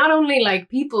 And not only like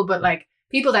people, but like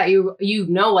people that you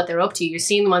know what they're up to. You're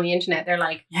seeing them on the internet. They're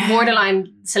like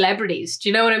borderline celebrities. Do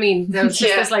you know what I mean? It's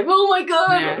just this like, oh my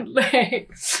God.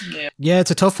 Yeah, it's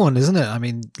a tough one, isn't it? I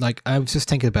mean, like, I was just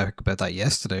thinking about that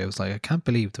yesterday. I was like, I can't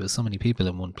believe there was so many people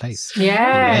in one place.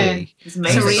 Yeah. It's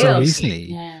amazing. So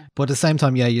recently. Yeah. But at the same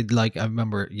time, you'd like, I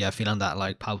remember, feeling that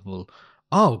like palpable,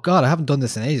 oh God, I haven't done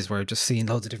this in ages, where I've just seen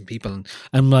loads of different people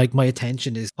and like my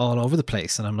attention is all over the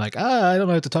place, and I'm like, I don't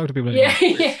know how to talk to people anymore.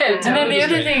 And then the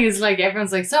other thing is, like,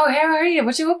 everyone's like, so how are you?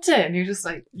 What you up to? And you're just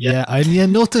like,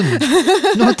 nothing.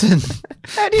 Nothing.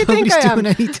 How do you Nobody's think I am?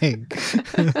 doing anything.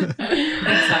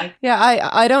 Yeah,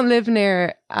 I don't live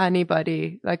near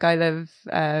anybody. Like, I live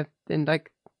in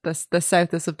like the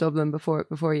southest of Dublin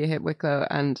before you hit Wicklow,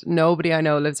 and nobody I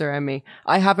know lives around me.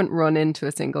 I haven't run into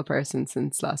a single person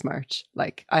since last March.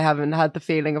 Like, I haven't had the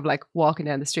feeling of like walking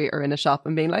down the street or in a shop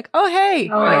and being like, oh hey,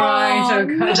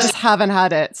 I just haven't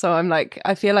had it. So I'm like,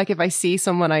 I feel like if I see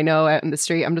someone I know out in the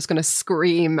street, I'm just going to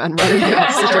scream and run in the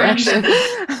opposite direction.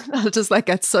 I'll just like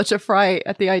get such a fright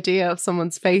at the idea of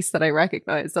someone's face that I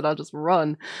recognize that I'll just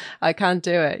run. I can't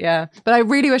do it. Yeah, but I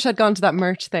really wish I'd gone to that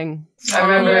merch thing. I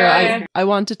remember I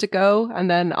wanted to go, and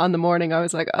then on the morning I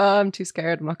was like, oh, I'm too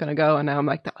scared, I'm not going to go. And now I'm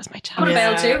like, that was my chance. I would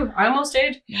have bailed too. I almost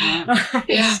did.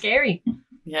 It's scary.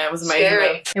 Yeah, it was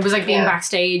amazing. It was like being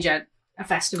backstage at a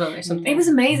festival or something. It was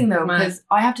amazing though, because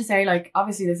I have to say, like,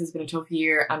 obviously this has been a tough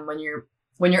year, and when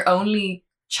you're only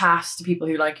chat to people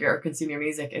who like your or consume your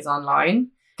music is online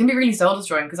can be really soul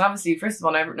destroying, because obviously, first of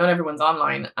all, not everyone's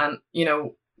online, and you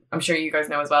know, I'm sure you guys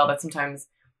know as well that sometimes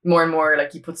more and more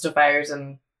like you put stuff out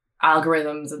and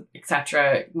algorithms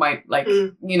etc. might like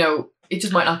you know, it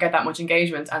just might not get that much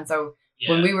engagement. And so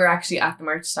when we were actually at the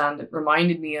merch stand, it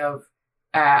reminded me of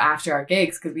after our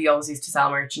gigs, because we always used to sell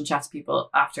merch and chat to people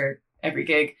after every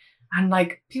gig, and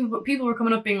like people were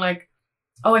coming up being like,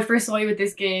 oh, I first saw you at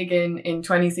this gig in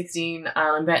 2016,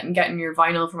 and I'm getting your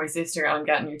vinyl for my sister, and I'm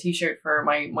getting your t-shirt for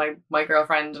my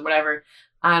girlfriend and whatever.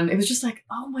 And it was just like,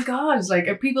 oh my God,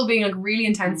 like people being like really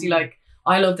intensely like,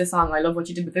 I love this song, I love what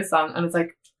you did with this song. And it's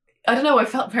like, I don't know, I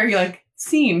felt very like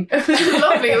seen. It was just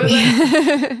lovely. It was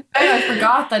like, I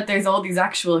forgot that there's all these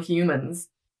actual humans,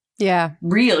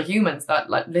 real humans that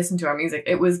like listen to our music.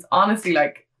 It was honestly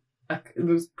like, it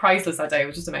was priceless that day. It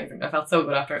was just amazing. I felt so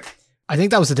good after it. I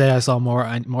think that was the day I saw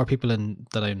more people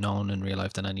that I've known in real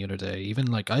life than any other day. Even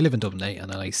like I live in Dublin 8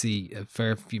 and I see a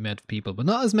fair few amount of people, but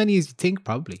not as many as you think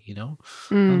probably, you know.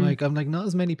 I'm like not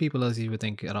as many people as you would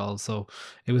think at all. So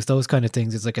it was those kind of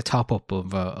things. It's like a top up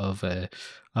of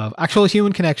actual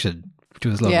human connection, which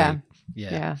was lovely.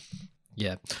 Yeah.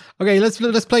 Okay,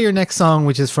 let's play your next song,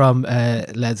 which is from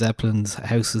Led Zeppelin's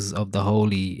Houses of the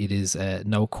Holy. It is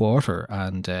No Quarter,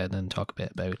 and then talk a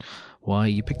bit about why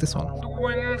you picked this one. The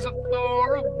winds of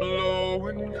Thor are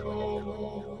blowing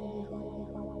cold.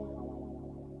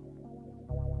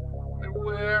 They're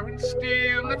wearing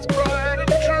steel that's bright and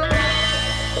true.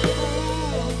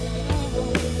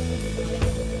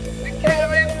 They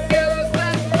carry guns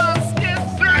that must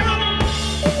get through.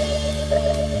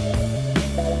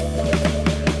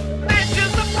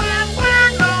 Nature's a path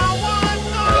where no one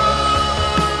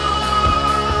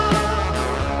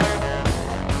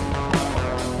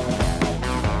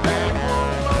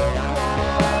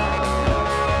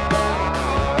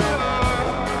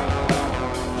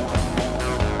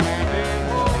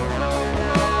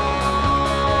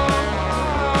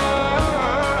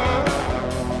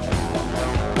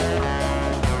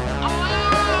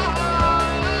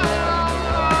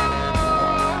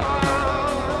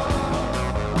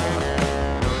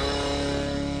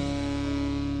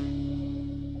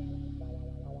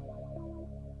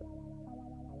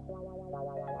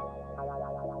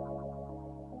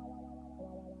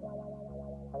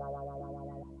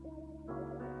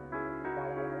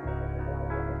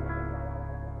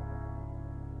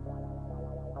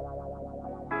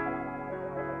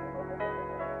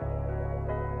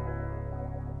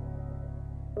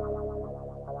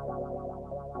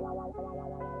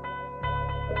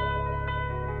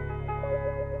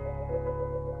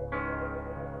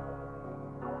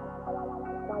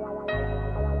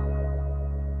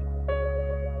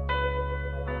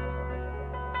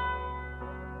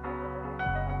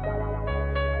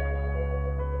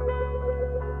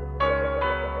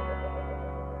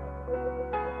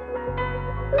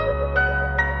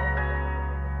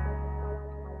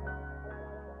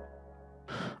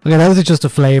Okay, that was just a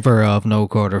flavour of No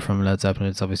Quarter from Led Zeppelin.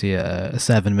 It's obviously a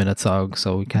 7-minute song,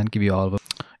 so we can't give you all of it.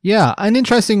 Yeah, an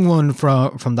interesting one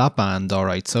from that band, all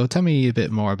right. So tell me a bit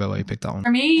more about why you picked that one.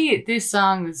 For me, this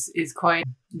song is quite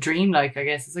dreamlike, I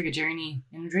guess. It's like a journey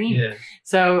in a dream. Yeah.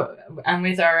 So, and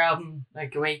with our album,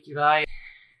 like Awake You Lie,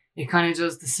 it kind of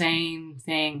does the same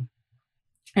thing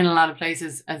in a lot of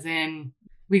places, as in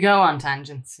we go on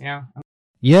tangents, you know.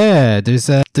 Yeah, there's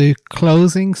the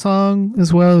closing song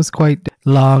as well. It's quite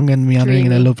long and meandering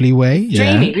in a lovely way.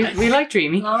 Dreamy. Yeah. We like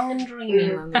dreamy. Long and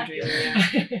dreamy.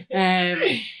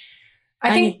 I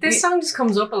think this song just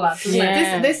comes up a lot, doesn't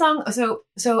it? This song,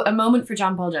 so a moment for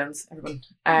John Paul Jones, everyone.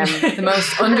 The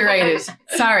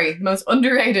most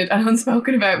underrated and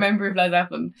unspoken about member of Led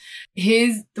Zeppelin.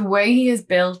 The way he has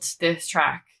built this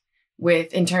track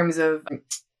in terms of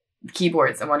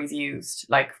keyboards and what he's used,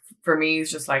 like for me is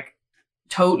just like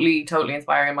totally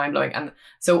inspiring and mind-blowing. And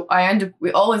so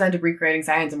we always end up recreating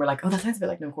sounds and we're like, oh, that sounds a bit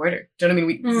like No Quarter. Do you know what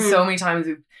I mean? So many times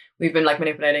we've been like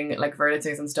manipulating like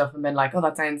vertices and stuff and been like, oh,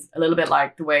 that sounds a little bit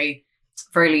like the way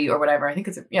Furley or whatever. I think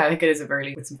it is a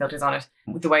Furley with some filters on it,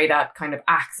 with the way that kind of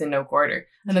acts in No Quarter.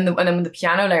 And then when the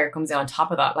piano layer comes in on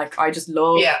top of that, like I just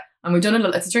love. Yeah. And we've done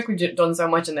it's a trick we've done so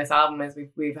much in this album is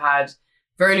we've had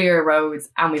Furley Rhodes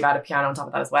and we've had a piano on top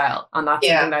of that as well. And that's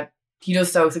something that he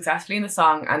does so successfully in the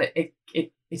song, and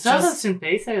it's also some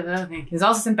bass there, though, I think. There's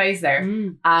also some bass there.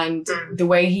 And the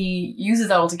way he uses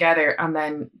it all together and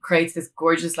then creates this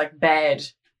gorgeous like bed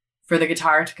for the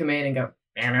guitar to come in and go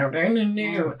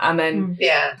and then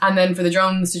Yeah. and then for the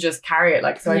drums to just carry it,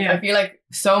 like, so Yeah. I feel like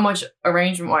so much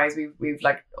arrangement wise we've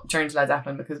like turned to Led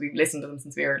Zeppelin because we've listened to them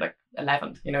since we were like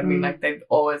 11, you know what I mean? Like they've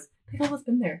always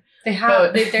been there. They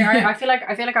have. They are. I feel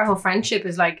like our whole friendship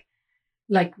is like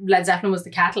Led Zeppelin was the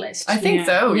catalyst. I think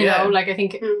so. You Yeah. know, like I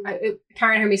think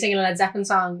Karen heard me singing a Led Zeppelin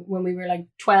song when we were like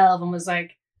 12 and was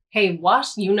like, "Hey, what?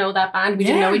 You know that band? We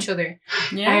didn't know each other."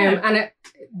 Yeah.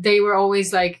 They were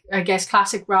always like, I guess,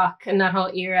 classic rock and that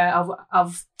whole era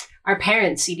of our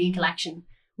parents' CD collection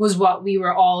was what we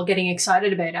were all getting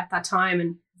excited about at that time,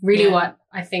 and really what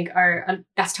I think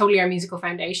that's totally our musical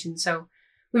foundation. So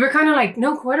we were kind of like,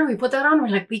 no, why don't we put that on? We're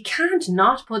like, we can't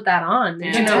not put that on.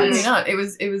 Yeah, You know? totally not. It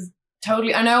was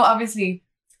totally. I know, obviously.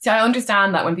 See, I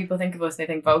understand that when people think of us, they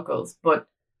think vocals, but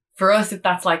for us,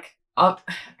 that's like, I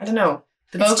don't know.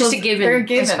 The It's vocals, just a given, they're a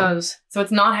given. I suppose. So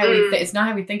it's not how it's not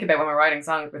how we think about when we're writing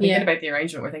songs. We're thinking Yeah. about the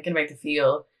arrangement. We're thinking about the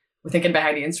feel. We're thinking about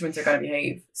how the instruments are going to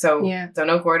behave. So Yeah. so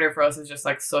No Quarter for us is just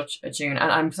like such a tune, and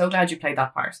I'm so glad you played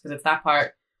that part because it's that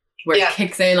part where it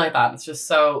kicks in like that. It's just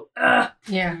so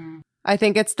yeah. I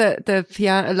think it's the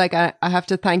piano. Like I have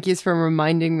to thank you for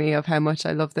reminding me of how much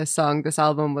I love this song. This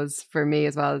album was for me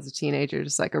as well as a teenager,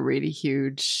 just like a really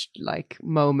huge like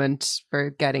moment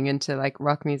for getting into like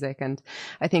rock music. And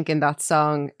I think in that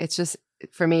song, it's just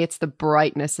for me, it's the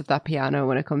brightness of that piano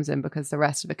when it comes in, because the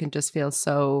rest of it can just feel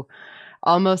so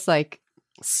almost like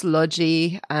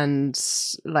sludgy and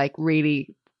like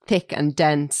really thick and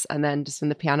dense, and then just when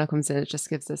the piano comes in, it just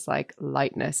gives this like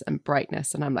lightness and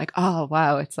brightness, and I'm like, oh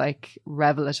wow, it's like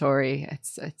revelatory.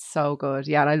 It's so good.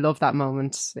 Yeah, and I love that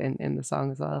moment in the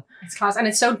song as well. It's class, and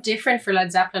it's so different for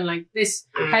Led Zeppelin. Like this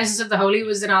Houses of the Holy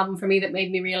was an album for me that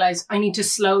made me realize I need to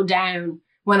slow down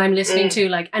when I'm listening to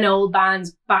like an old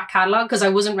band's back catalogue, because I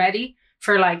wasn't ready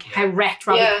for like how wrecked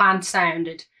Robert Plant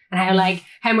sounded and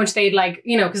how much they'd like,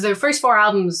 you know, because their first 4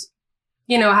 albums,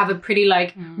 you know, have a pretty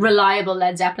like reliable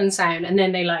Led Zeppelin sound, and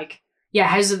then they like,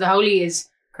 Houses of the Holy is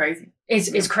crazy.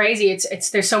 It's crazy. It's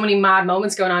there's so many mad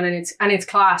moments going on, and it's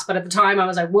class. But at the time, I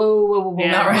was like, whoa,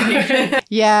 not ready.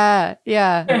 yeah.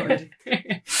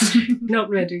 Not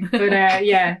ready.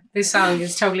 But this song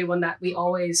is totally one that we're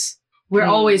always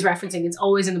referencing. It's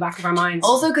always in the back of our minds.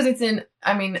 Also because it's in.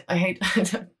 I mean, I hate. you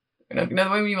know the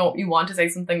way you want to say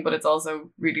something, but it's also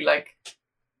really like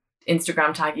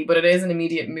Instagram taggy, but it is an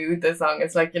immediate mood. This song,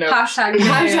 it's like, you know, hashtag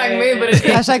mood, but it's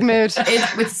hashtag mood.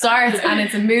 It starts and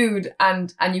it's a mood,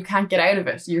 and you can't get out of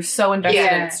it. You're so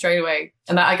invested in it straight away,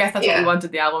 and I guess that's what we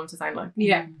wanted the album to sound like.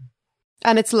 Yeah,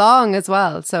 and it's long as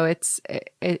well, so it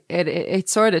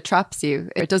sort of traps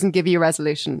you. It doesn't give you a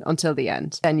resolution until the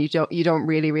end, and you don't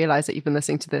really realize that you've been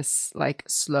listening to this like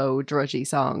slow, drudgy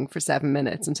song for 7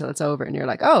 minutes until it's over, and you're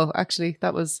like, oh, actually,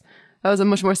 that was a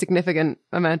much more significant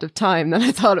amount of time than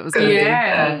I thought it was going to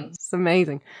be. It's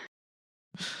amazing.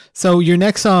 So your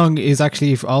next song is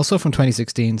actually also from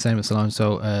 2016, same as Solange.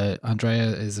 So Andrea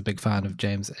is a big fan of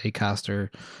James Acaster,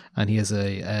 and he has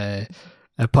a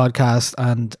podcast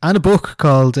and a book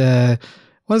called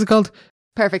what is it called?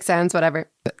 Perfect Sounds, whatever.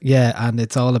 Yeah, and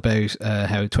it's all about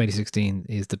how 2016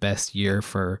 is the best year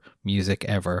for music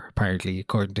ever, apparently,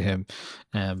 according to him.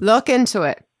 Look into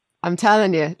it. I'm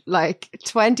telling you, like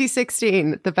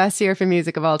 2016, the best year for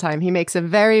music of all time. He makes a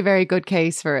very, very good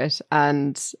case for it,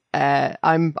 and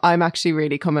I'm actually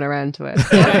really coming around to it.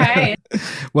 Okay.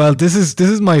 Well, this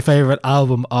is my favorite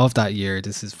album of that year.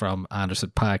 This is from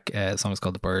Anderson .Paak. The song is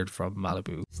called "The Bird" from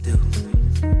Malibu.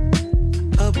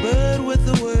 A bird with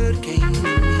a word came to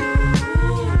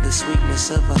me, the sweetness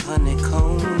of a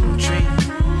honeycomb tree,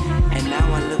 and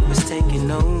now I look what's taking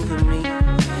over me.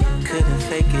 Couldn't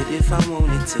fake it if I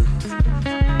wanted to.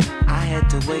 I had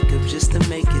to wake up just to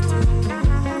make it through.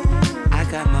 I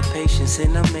got my patience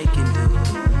and I'm making do.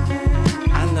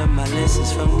 I learned my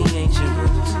lessons from the ancient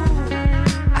rules.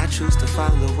 I choose to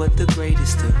follow what the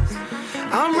greatest do.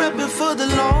 I'm repping for the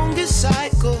longest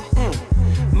cycle.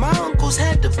 My uncles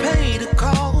had to pay the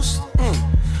cost.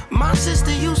 My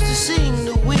sister used to sing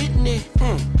the Whitney.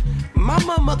 My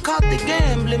mama caught the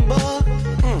gambling bug.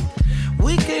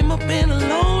 We came up in a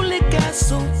lonely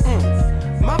castle.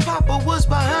 My papa was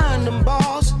behind them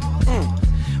bars.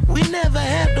 We never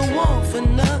had to want for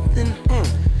nothing.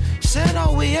 Said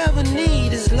all we ever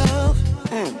need is love.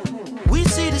 We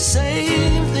see the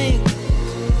same thing.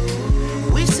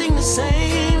 We sing the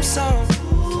same song.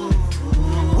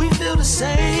 We feel the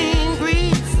same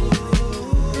grief.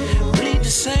 Bleed the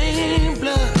same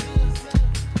blood.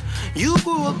 You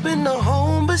grew up in the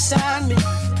home beside me.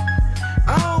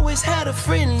 I always had a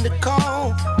friend to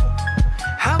call.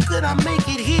 How could I make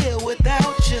it here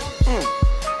without you?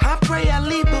 I pray I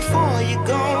leave before you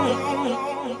go.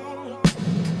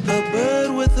 A bird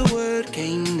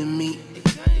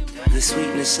the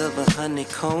sweetness of a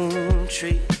honeycomb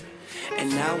tree. And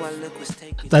now I look what's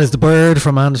taking. That is The Bird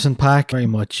from Anderson .Paak. Very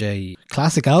much a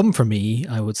classic album for me,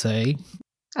 I would say.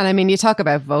 And I mean, you talk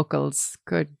about vocals.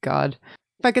 Good God.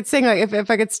 If I could sing, like, if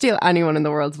I could steal anyone in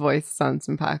the world's voice, it's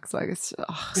Anderson .Paak's. Like, it's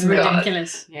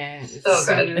ridiculous. Yeah. So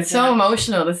good. It's so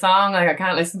emotional. The song, like, I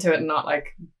can't listen to it and not,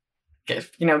 like,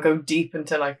 go deep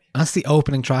into, like. That's the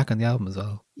opening track on the album as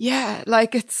well. Yeah,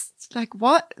 like, it's like,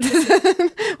 what?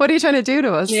 What are you trying to do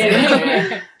to us?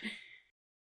 Yeah.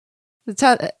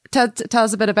 Tell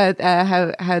us a bit about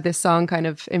how this song kind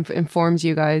of informs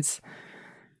you guys.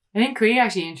 I think Cree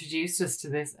actually introduced us to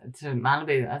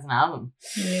Malibu as an album.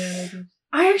 Yeah.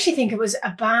 I actually think it was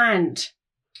a band.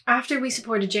 After we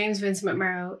supported James Vincent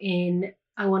McMorrow in,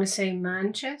 I want to say,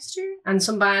 Manchester, and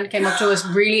some band came up to us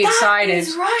really excited.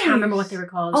 Is right. I can't remember what they were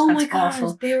called. Oh That's my God,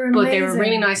 awful. they were But they were amazing.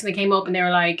 really nice, and they came up and they were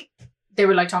like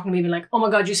talking to me, being like, "Oh my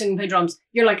God, you sing and play drums.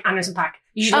 You're like Anderson .Paak.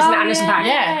 You should listen to Anderson .Paak."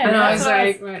 Yeah, and I that's was what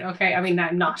like, right, okay. I mean,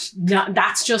 I'm not.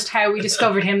 That's just how we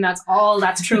discovered him. That's all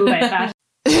that's true about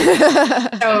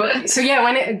that. so yeah,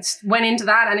 when it went into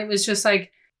that, and it was just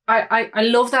like, I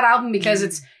love that album because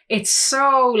it's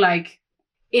so, like,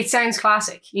 it sounds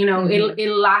classic, you know.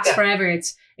 It'll last forever.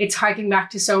 It's harking back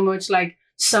to so much, like,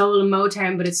 soul and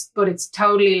Motown, but it's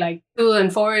totally, like, cool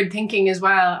and forward thinking as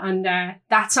well. And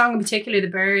that song in particular, The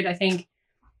Bird, I think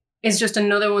is just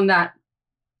another one that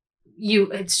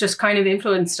it's just kind of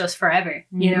influenced us forever,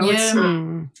 you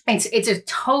know. It's a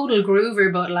total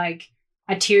groover, but, like,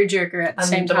 a tearjerker at the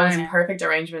same time. Most perfect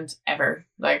arrangement ever.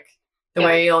 Like, the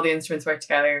way all the instruments work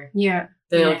together. Yeah.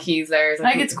 The little keys layers.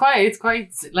 Like, it's quite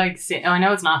like, I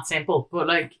know it's not simple, but,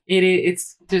 like,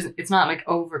 it's not, like,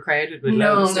 overcrowded with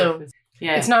loads of stuff.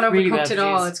 Yeah, it's not really overcooked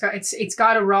well at all. It's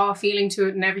got a raw feeling to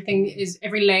it, and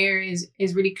every layer is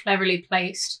really cleverly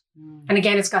placed. And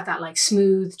again, it's got that, like,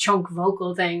 smooth chunk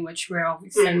vocal thing, which we're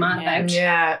obviously mad about.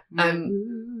 Yeah.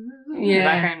 The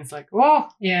background is like, whoa.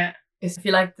 Yeah. I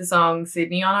feel like the song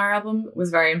Sydney on our album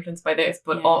was very influenced by this,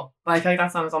 but I feel like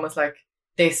that song is almost like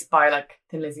this by, like,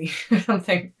 Thin Lizzy or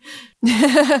something. Do you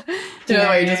know what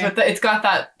I mean? It's got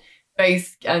that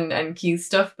bass and keys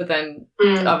stuff, but then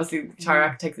obviously the guitar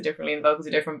act takes it differently and the vocals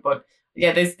are different. But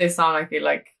yeah, this song I feel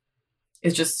like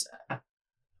is just an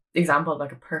example of,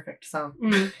 like, a perfect song.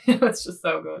 It's just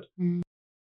so good.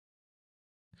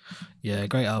 Yeah,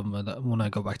 great album, and one I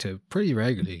go back to pretty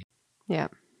regularly. Yeah.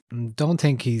 Don't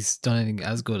think he's done anything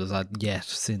as good as that yet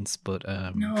since, but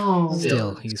no,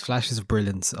 still he's flashes of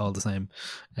brilliance all the same,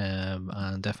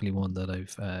 and definitely one that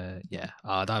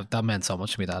I've that meant so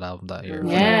much to me, that album that year.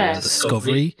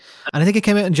 Discovery, and I think it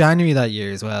came out in January that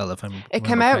year as well. It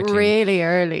came out really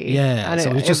early, and so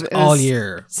it was just all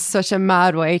year. Such a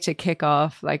mad way to kick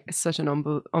off, like, such an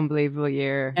unbelievable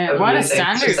year. What a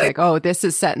standard! Like, oh, this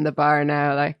is setting the bar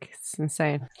now. Like, it's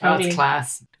insane. That's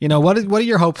class. You know, what are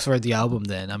your hopes for the album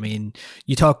then? I mean,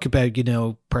 you talk about, you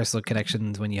know, personal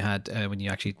connections when you had when you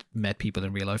actually met people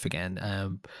in real life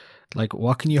again. Like,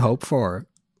 what can you hope for?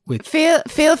 With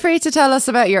feel free to tell us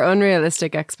about your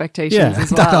unrealistic expectations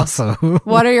as well. That also.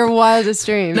 What are your wildest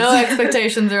dreams? No,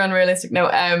 expectations are unrealistic. No,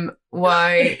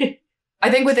 why? I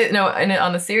think with it,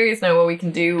 on a serious note, what we can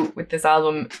do with this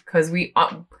album, because we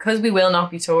will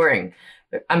not be touring.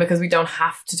 And because we don't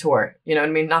have to tour, you know what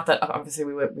I mean? Not that obviously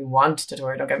we want to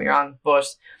tour, don't get me wrong, but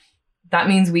that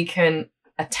means we can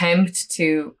attempt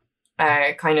to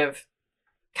kind of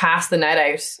cast the net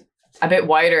out a bit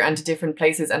wider and to different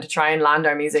places, and to try and land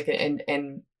our music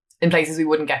in places we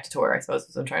wouldn't get to tour, I suppose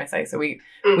is what I'm trying to say. So we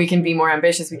can be more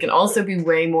ambitious. We can also be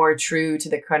way more true to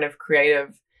the kind of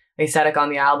creative aesthetic on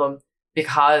the album,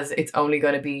 because it's only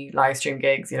going to be live stream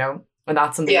gigs, you know? And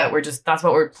that's something that that's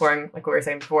what we're pouring, like what we were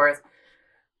saying before,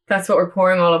 that's what we're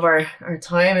pouring all of our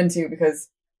time into, because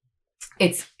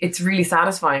it's really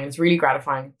satisfying. It's really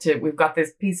gratifying we've got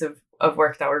this piece of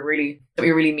work that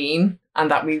we really mean,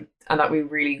 and that we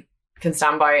really can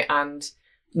stand by, and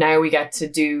now we get to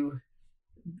do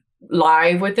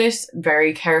live with it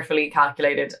very carefully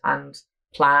calculated and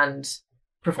planned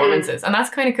performances. And that's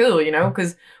kind of cool, you know,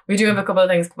 because we do have a couple of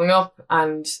things coming up,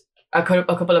 and a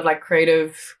couple of, like,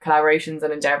 creative collaborations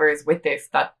and endeavors with this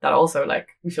that also, like,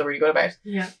 we feel really good about.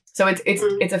 Yeah. So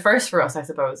it's a first for us, I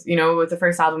suppose. You know, with the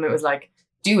first album, it was like,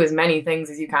 do as many things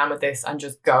as you can with this and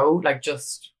just go, like,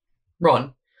 just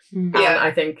run. And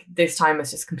I think this time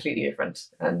is just completely different.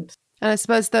 And I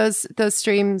suppose those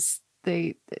streams,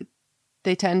 they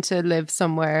tend to live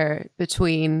somewhere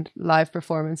between live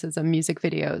performances and music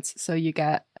videos. So you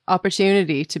get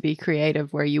opportunity to be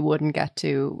creative where you wouldn't get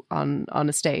to on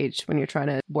a stage when you're trying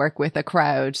to work with a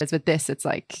crowd. As with this, it's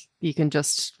like you can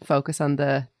just focus on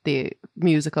the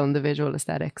musical and the visual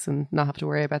aesthetics and not have to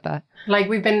worry about that. Like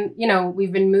we've been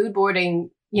mood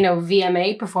boarding,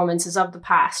 VMA performances of the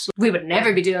past. We would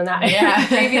never be doing that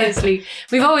previously.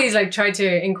 We've always like tried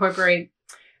to incorporate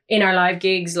in our live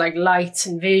gigs like lights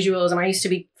and visuals, and I used to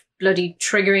be bloody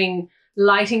triggering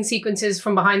lighting sequences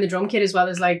from behind the drum kit as well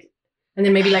as like, and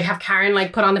then maybe like have Karen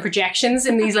like put on the projections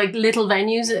in these like little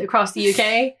venues across the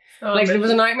UK. Like it was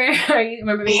a nightmare. I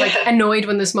remember being like annoyed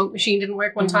when the smoke machine didn't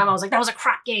work one time. I was like, that was a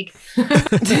crap gig.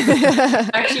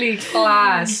 Actually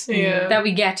class that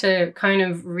we get to kind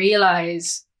of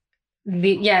realize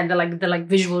the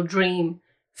visual dream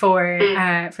for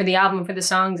the album, for the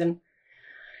songs. And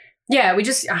yeah, we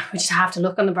just have to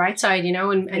look on the bright side,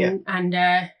 and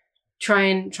try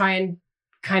and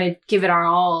kind of give it our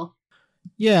all.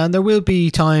 Yeah, and there will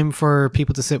be time for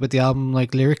people to sit with the album.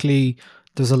 Like lyrically,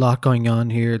 there's a lot going on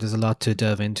here. There's a lot to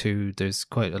delve into. There's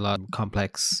quite a lot of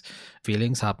complex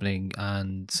feelings happening.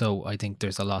 And so I think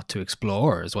there's a lot to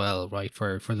explore as well, right,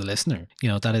 for the listener.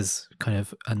 That is kind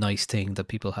of a nice thing that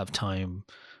people have time.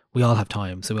 We all have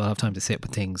time. So we all have time to sit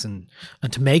with things and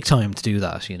to make time to do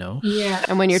that, Yeah.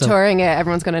 And when you're touring it,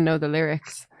 everyone's going to know the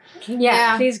lyrics.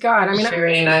 Yeah, please God. I mean,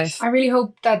 really nice. I really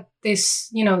hope that this,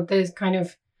 the kind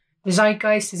of the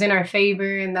zeitgeist is in our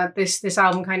favor, and that this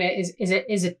album kind of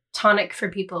is a tonic for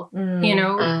people,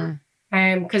 because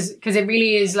it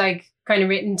really is like kind of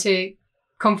written to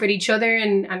comfort each other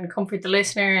and comfort the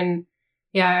listener, and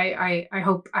I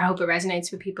hope it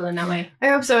resonates with people in that way. I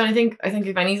hope so, and I think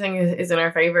if anything is in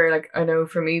our favor. Like I know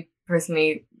for me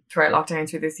personally, throughout lockdown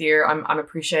through this year, I'm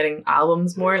appreciating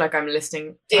albums more. Like I'm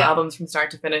listening to albums from start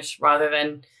to finish rather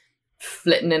than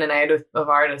flitting in and out of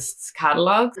artists'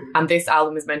 catalogs. And this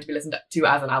album is meant to be listened to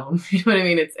as an album. You know what I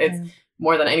mean? It's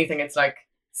more than anything, it's like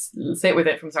sit with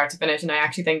it from start to finish. And I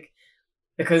actually think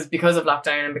because of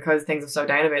lockdown and because things have slowed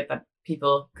down a bit, that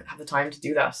people could have the time to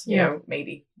do that.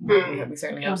 Maybe we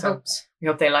certainly hope so. We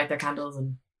hope they light their candles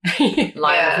and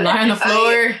lie on the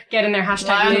floor, get in their hashtag,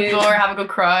 lie on the floor, have a good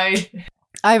cry.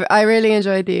 I really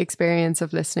enjoyed the experience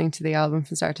of listening to the album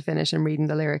from start to finish and reading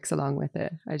the lyrics along with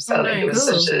it. I just thought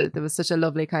there was such a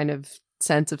lovely kind of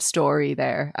sense of story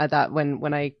there that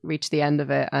when I reached the end of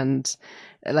it, and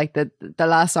like the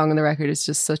last song on the record is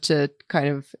just such a kind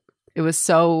of, it was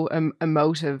so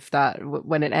emotive that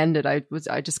when it ended,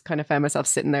 I just kind of found myself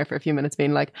sitting there for a few minutes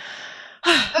being like,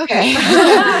 okay,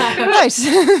 right,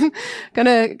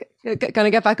 gonna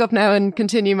get back up now and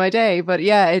continue my day. But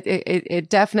yeah, it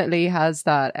definitely has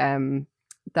that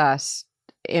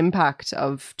impact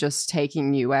of just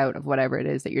taking you out of whatever it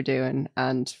is that you're doing.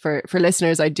 And for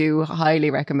listeners, I do highly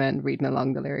recommend reading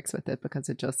along the lyrics with it, because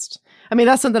that's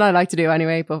something I like to do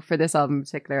anyway, but for this album in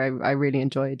particular, I really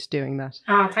enjoyed doing that.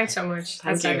 Oh, thanks so much.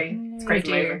 That's lovely. It's great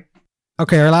to hear.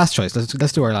 Okay, our last choice.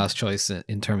 Let's do our last choice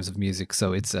in terms of music.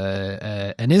 So it's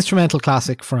an instrumental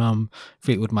classic from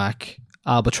Fleetwood Mac,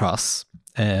 Albatross.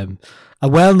 A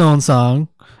well-known song,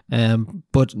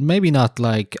 but maybe not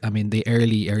like, the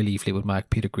early Fleetwood Mac,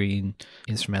 Peter Green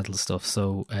instrumental stuff.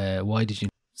 So why did you?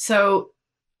 So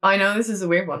I know this is a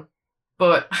weird one,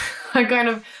 but I kind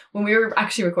of, when we were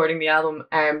actually recording the album,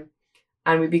 and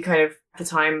we'd be kind of, at the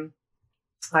time,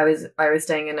 I was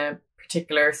staying in a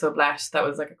particular sublet that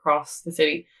was like across the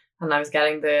city, and I was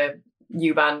getting the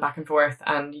U-Bahn back and forth,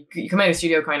 and you come out of the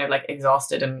studio kind of like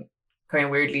exhausted and kind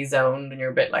of weirdly zoned, and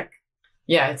you're a bit like,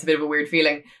 it's a bit of a weird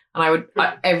feeling. And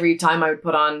every time I would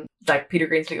put on like Peter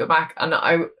Green's Fleetwood Mac, and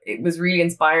it was really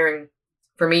inspiring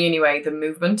for me anyway, the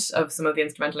movement of some of the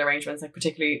instrumental arrangements, like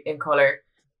particularly in Colour,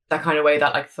 that kind of way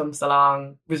that like thumps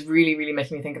along was really, really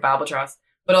making me think of Albatross.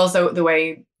 But also the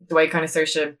way kind of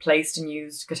Saoirse placed and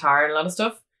used guitar and a lot of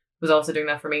stuff was also doing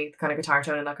that for me, the kind of guitar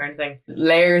tone and that kind of thing.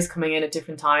 Layers coming in at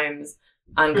different times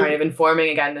and kind of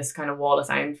informing again this kind of wall of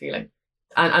sound feeling.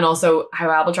 And also how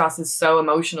Albatross is so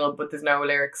emotional, but there's no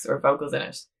lyrics or vocals in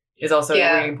it, is also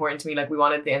really important to me. Like we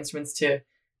wanted the instruments to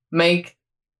make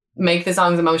the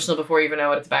songs emotional before you even know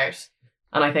what it's about.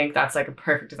 And I think that's like a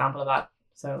perfect example of that.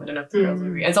 So I don't know if the girls would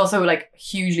agree. It's also like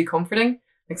hugely comforting.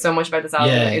 Like so much about this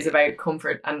album is about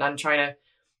comfort and trying to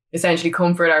essentially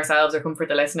comfort ourselves or comfort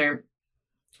the listener.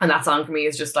 And that song for me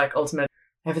is just like ultimate,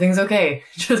 everything's okay.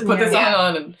 Just put the song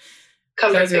on and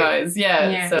close your eyes.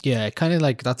 Kind of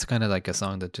like, that's kind of like a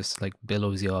song that just like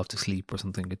billows you off to sleep or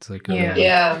something. It's like go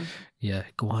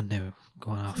on now,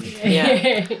 go on off.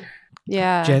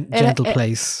 Gentle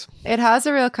place. It has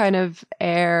a real kind of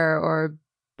air, or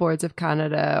Boards of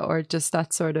Canada, or just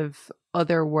that sort of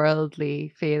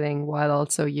otherworldly feeling while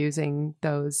also using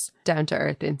those down to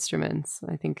earth instruments.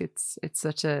 I think it's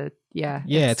such a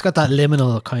it's got that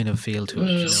liminal kind of feel to it.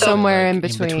 You know, somewhere like in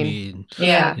between.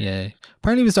 Yeah.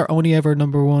 Apparently, it was their only ever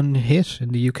 #1 hit in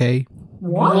the UK.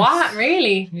 What?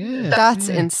 Really? Yeah, that's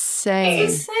insane.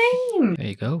 It's insane. There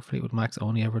you go. Fleetwood Mac's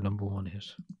only ever #1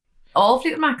 hit. All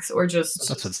Fleetwood Macs, or just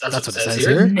that's what it says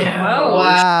here. No.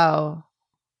 Wow.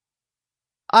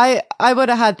 I would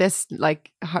have had this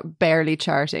like barely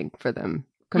charting for them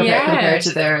compared to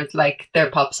their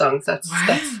pop songs. That's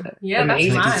that's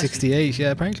amazing. 1968.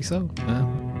 Yeah, apparently so. Yeah.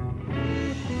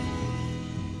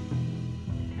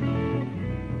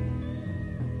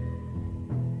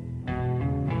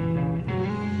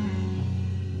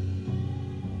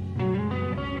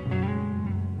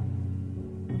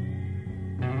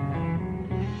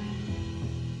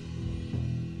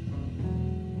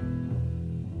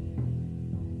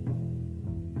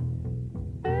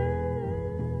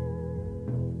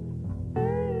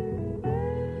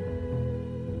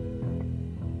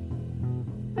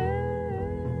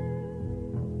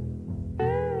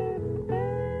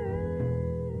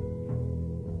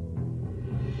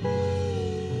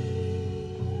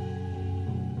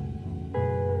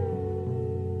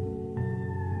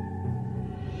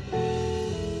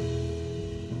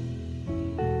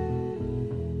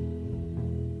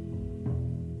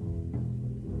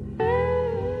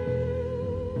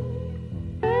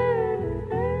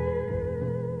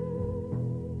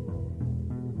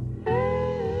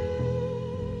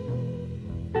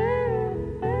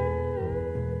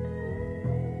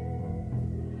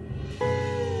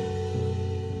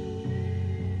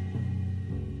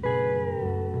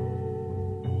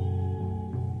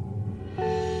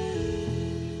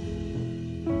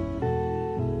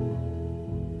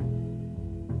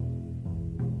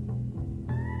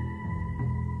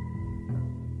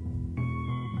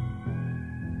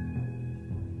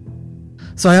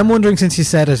 So I am wondering, since you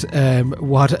said it,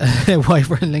 what a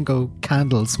Wyvern Lingo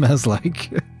candle smells like.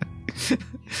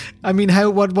 I mean,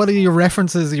 what are your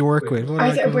references you work with?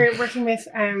 We're working with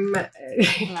Lavender.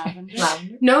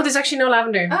 No, there's actually no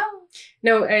lavender. Oh.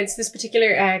 No, it's this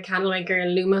particular candle maker,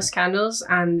 Lumos Candles,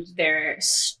 and they're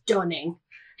stunning.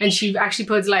 And she actually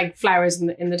puts like flowers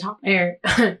in the top layer.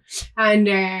 And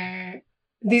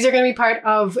these are going to be part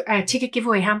of ticket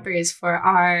giveaway hampers for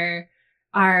our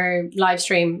live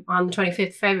stream on the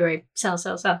 25th February. Sell.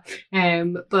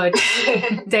 But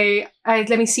they,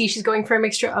 let me see, she's going for a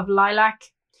mixture of lilac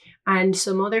and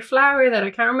some other flower that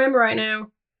I can't remember right now.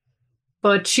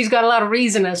 But she's got a lot of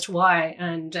reason as to why.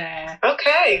 And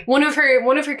okay, one of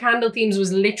her candle themes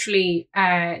was literally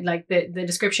like the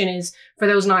description is, for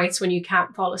those nights when you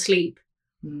can't fall asleep,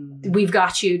 we've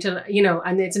got you to, you know,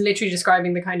 and it's literally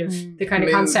describing the kind of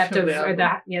concept of the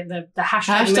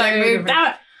hashtag move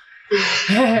that.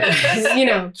 You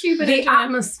know, the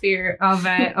atmosphere of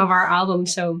our album.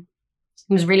 So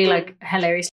it was really like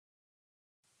hilarious.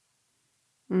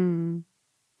 And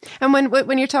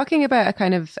when you're talking about a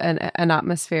kind of an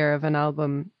atmosphere of an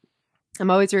album,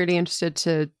 I'm always really interested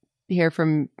to hear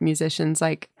from musicians,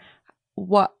 like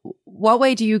what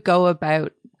way do you go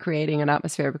about creating an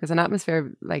atmosphere? Because an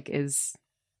atmosphere like is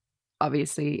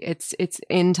obviously it's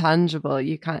intangible.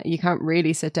 You can't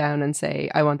really sit down and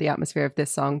say, I want the atmosphere of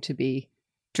this song to be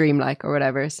dreamlike or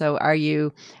whatever. So are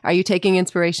you taking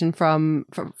inspiration from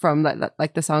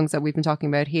like the songs that we've been talking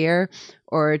about here,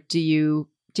 or do you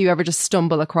ever just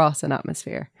stumble across an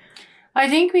atmosphere? I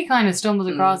think we kind of stumbled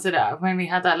across it when we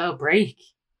had that little break.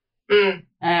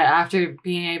 After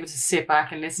being able to sit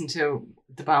back and listen to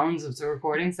the bones of the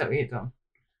recordings that we had done.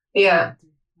 Yeah.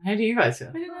 How do you guys feel?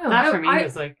 I don't know. That for me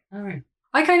was like, all right.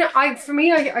 I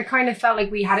kind of felt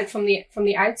like we had it from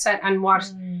the outset, and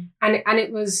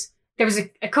it was, there was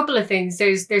a couple of things.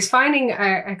 There's finding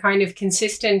a kind of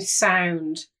consistent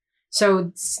sound. So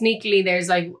sneakily there's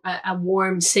like a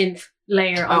warm synth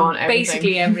layer on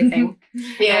basically everything.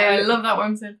 Yeah, I love that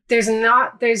warm synth. There's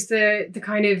the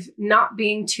kind of not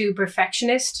being too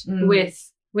perfectionist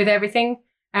with everything.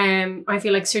 I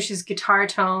feel like Saoirse's guitar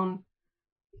tone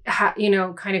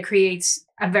kind of creates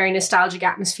a very nostalgic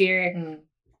atmosphere.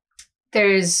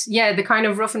 There's the kind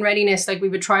of rough and readiness, like we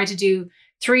would try to do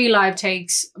 3 live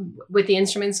takes with the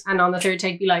instruments, and on the 3rd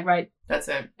take be like, right, that's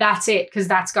it, because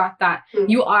that's got that.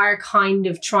 You are kind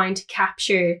of trying to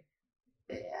capture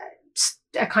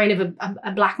a kind of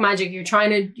a black magic. You're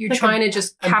trying to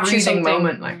just capture something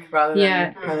moment, like rather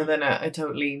than a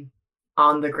totally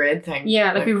on the grid thing.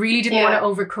 Yeah, like we really didn't want to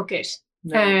overcook it.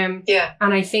 No.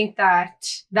 And I think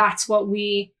that's what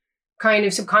we kind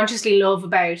of subconsciously love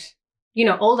about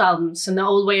old albums and the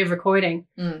old way of recording.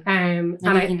 And you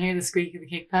can hear the squeak of the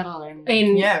kick pedal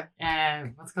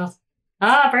what's it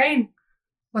called? Brain.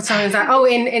 What song is that? Oh,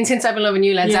 in Since I've Been Loving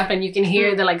You, Led Zeppelin, you can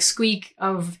hear the like squeak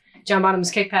of John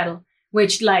Bonham's kick pedal,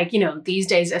 which like, these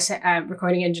days a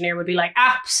recording engineer would be like,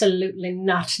 absolutely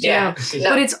not.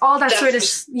 But it's all that sort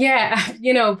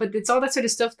of, but it's all that sort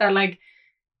of stuff that like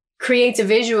creates a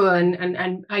visual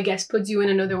and I guess puts you in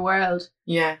another world.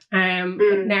 Yeah.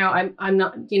 But now I'm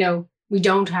not, we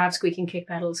don't have squeaking kick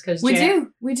pedals because we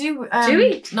do. Do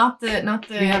we? Not the.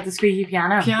 We have the squeaky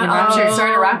piano. Rapture.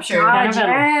 Sort of Rapture. God,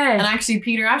 yeah. And actually,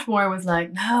 Peter Ashmore was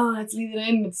like, "No, let's leave it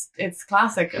in. It's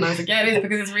classic." And I was like, "Yeah, it is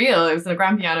because it's real. It was on a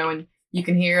grand piano, and you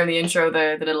can hear on the intro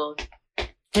the little."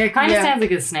 Yeah, it kind of sounds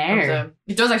like a snare.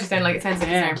 It does actually sound like a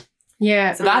snare.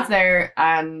 Yeah. So that's there,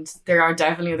 and there are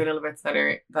definitely other little bits that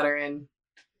are in.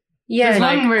 Yeah, there's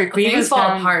one where things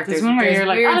fall apart. There's one where you're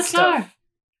like, Alice Clark.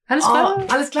 Alice Clark.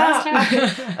 That's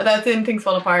That's in Things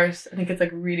Fall Apart. I think it's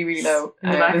like really, really low.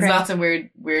 There's lots of weird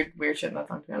shit in that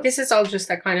song. This is all just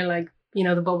that kind of like,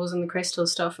 the bubbles and the crystal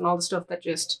stuff and all the stuff that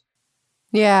just...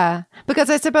 Yeah, because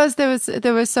I suppose there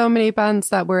was so many bands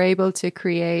that were able to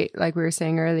create, like we were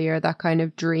saying earlier, that kind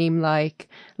of dreamlike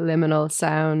liminal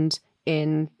sound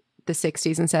in the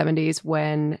 60s and 70s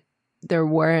when there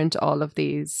weren't all of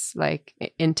these like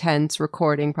intense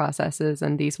recording processes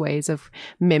and these ways of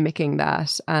mimicking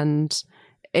that. And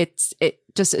it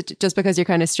just because you're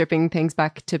kind of stripping things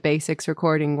back to basics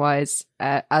recording wise,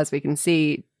 as we can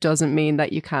see, doesn't mean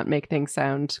that you can't make things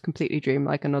sound completely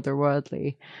dreamlike and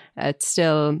otherworldly. It's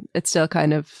still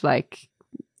kind of like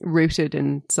rooted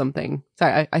in something.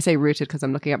 Sorry, I say rooted because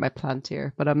I'm looking at my plant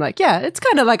here, but I'm like, yeah, it's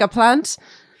kind of like a plant.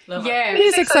 Yeah,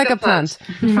 music's like a plant.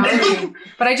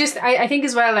 But I think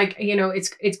as well, like,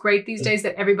 it's great these days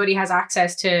that everybody has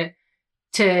access to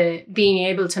being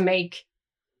able to make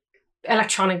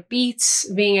electronic beats,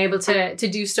 being able to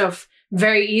do stuff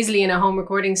very easily in a home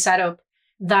recording setup,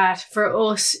 that for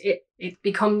us it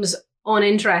becomes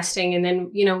uninteresting, and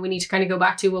then we need to kind of go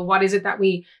back to, well, what is it that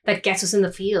gets us in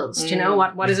the feels?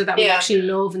 What is it that we actually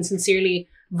love and sincerely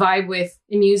vibe with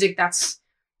in music that's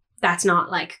not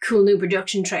like cool new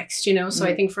production tricks, so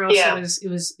I think for us it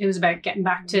was about getting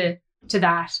back to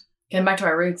that, getting back to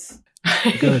our roots.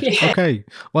 Good. Okay.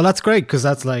 Well, that's great, because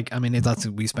that's like, that's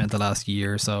we spent the last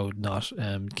year or so not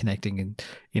connecting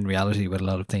in reality with a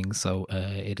lot of things. So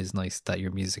it is nice that your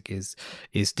music is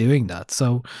doing that.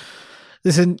 So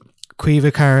listen,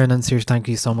 Quiva, Karen and Serge, thank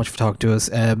you so much for talking to us.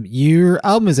 Your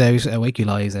album is out, Wake You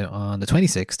Lie is out on the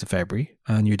 26th of February,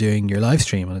 and you're doing your live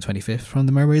stream on the 25th from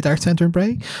the Mermaid Art Centre in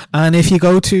Bray. And if you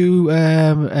go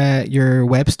to your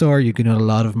web store, you can get a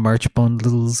lot of merch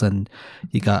bundles, and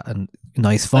you got a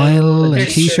nice vinyl and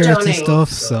t-shirts and stuff.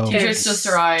 So t-shirts just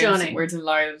arrived. We're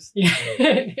delighted. Yeah,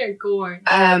 they're gorgeous.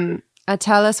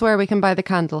 Tell us where we can buy the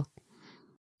candle.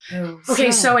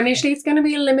 Okay, so initially it's going to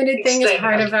be a limited thing as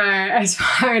part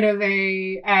of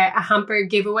a hamper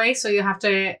giveaway. So you have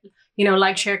to,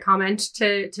 like, share, comment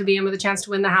to be in with a chance to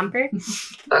win the hamper.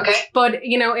 Okay. But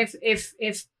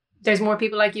if there's more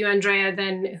people like you, Andrea,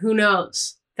 then who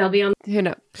knows? They'll be on. Who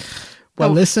knows? Well,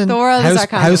 listen,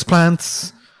 house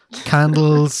plants,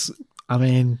 candles.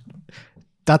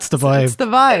 That's the vibe. It's the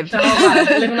vibe. The whole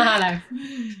vibe. Living the high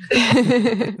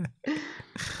life.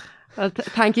 Well,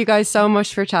 thank you guys so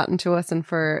much for chatting to us and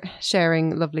for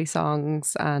sharing lovely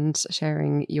songs and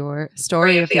sharing your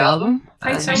story of the album.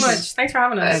 Thanks so much. Thanks for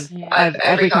having us. I have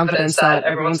every confidence that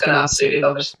everyone's going to absolutely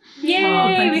love it.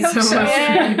 Yay! We hope so.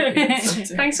 Yeah.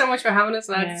 Thanks so much for having us,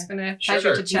 lads. It's been a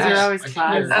pleasure to chat. You're always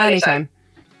class. Anytime.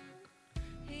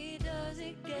 He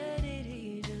doesn't get it,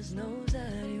 he just knows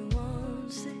that he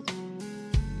wants it.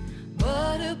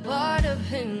 But a part of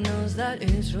him knows that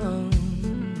it's wrong.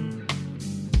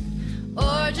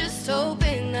 Or just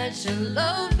hoping that your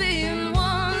love being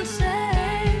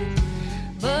wanted.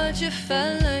 But you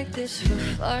felt like this for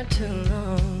far too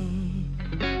long.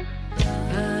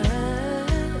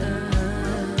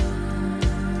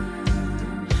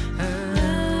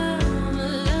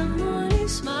 Lemony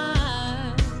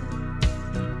smile.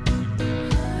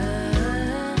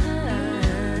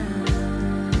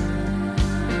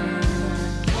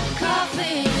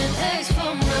 Coffee and eggs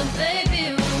for my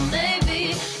baby. Well,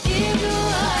 maybe give you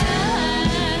I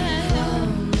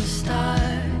from the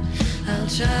start. I'll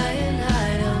try and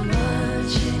hide how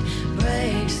much it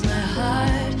breaks my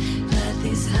heart.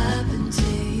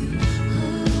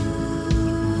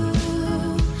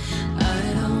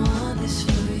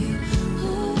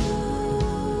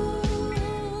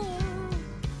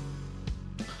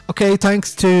 Okay,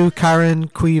 thanks to Karen,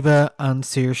 Quiva and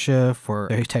Saoirse for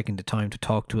taking the time to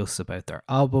talk to us about their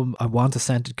album. I want a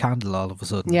scented candle all of a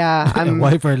sudden. Yeah, I'm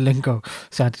Wyvern Lingo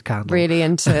scented candle. really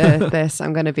into this.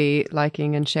 I'm going to be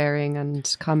liking and sharing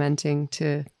and commenting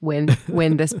to win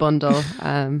this bundle.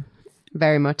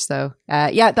 Very much so.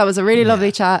 Yeah, that was a really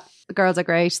lovely chat. The girls are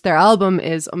great. Their album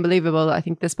is unbelievable. I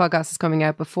think this podcast is coming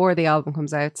out before the album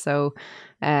comes out, so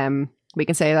we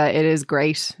can say that it is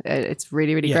great. It's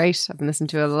really, really great. I've been listening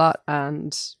to it a lot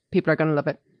and people are going to love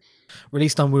it.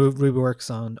 Released on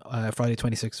Rubyworks on Friday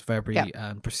 26th of February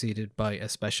and preceded by a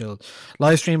special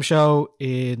live stream show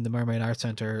in the Mermaid Arts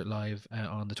Centre live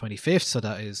on the 25th. So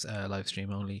that is live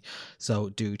stream only. So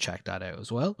do check that out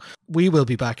as well. We will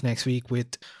be back next week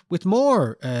with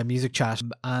more music chat.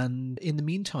 And in the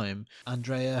meantime,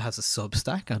 Andrea has a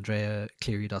Substack,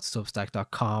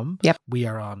 andreacleary.substack.com. Yep. We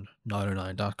are on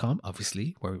nialler9.com,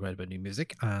 obviously, where we write about new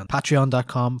music, and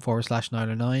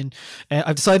patreon.com/nialler9.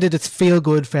 I've decided it's Feel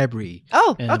Good February.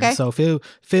 Oh, okay. So Feel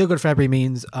Good February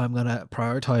means I'm going to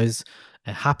prioritize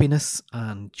happiness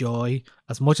and joy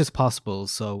as much as possible.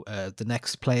 So the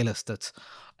next playlist that's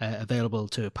available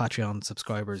to Patreon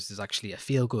subscribers is actually a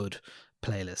Feel Good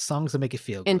playlist. Songs that make you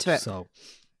feel good. Into it. So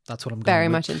that's what I'm very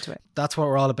much into it. That's what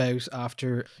we're all about.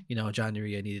 After,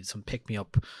 January, I needed some pick me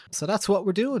up. So that's what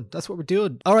we're doing.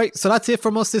 All right. So that's it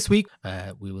from us this week.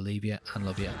 We will leave you and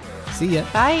love you. See ya.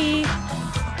 Bye.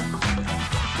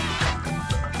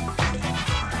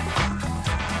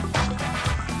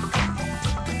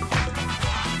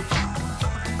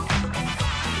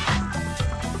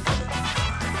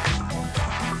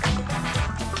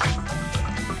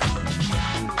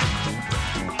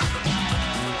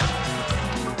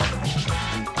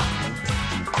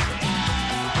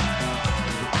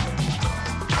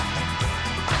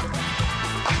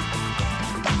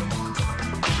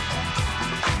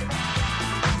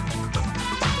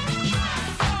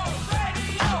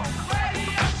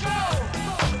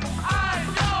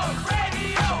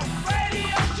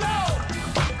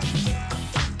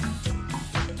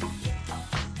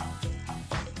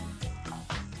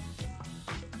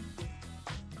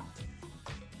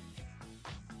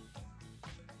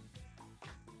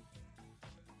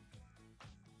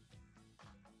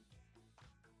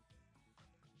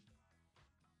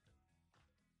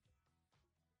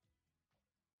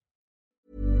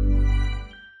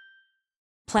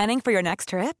 Planning for your next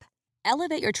trip?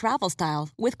 Elevate your travel style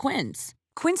with Quince.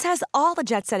 Quince has all the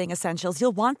jet-setting essentials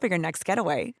you'll want for your next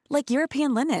getaway, like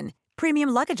European linen, premium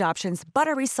luggage options,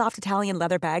 buttery soft Italian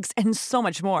leather bags, and so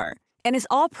much more. And is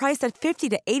all priced at 50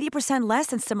 to 80% less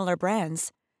than similar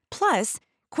brands. Plus,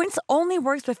 Quince only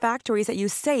works with factories that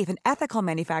use safe and ethical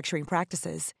manufacturing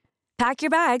practices. Pack your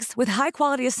bags with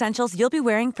high-quality essentials you'll be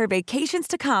wearing for vacations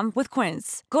to come with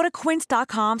Quince. Go to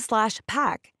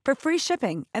quince.com/pack for free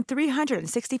shipping and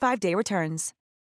 365-day returns.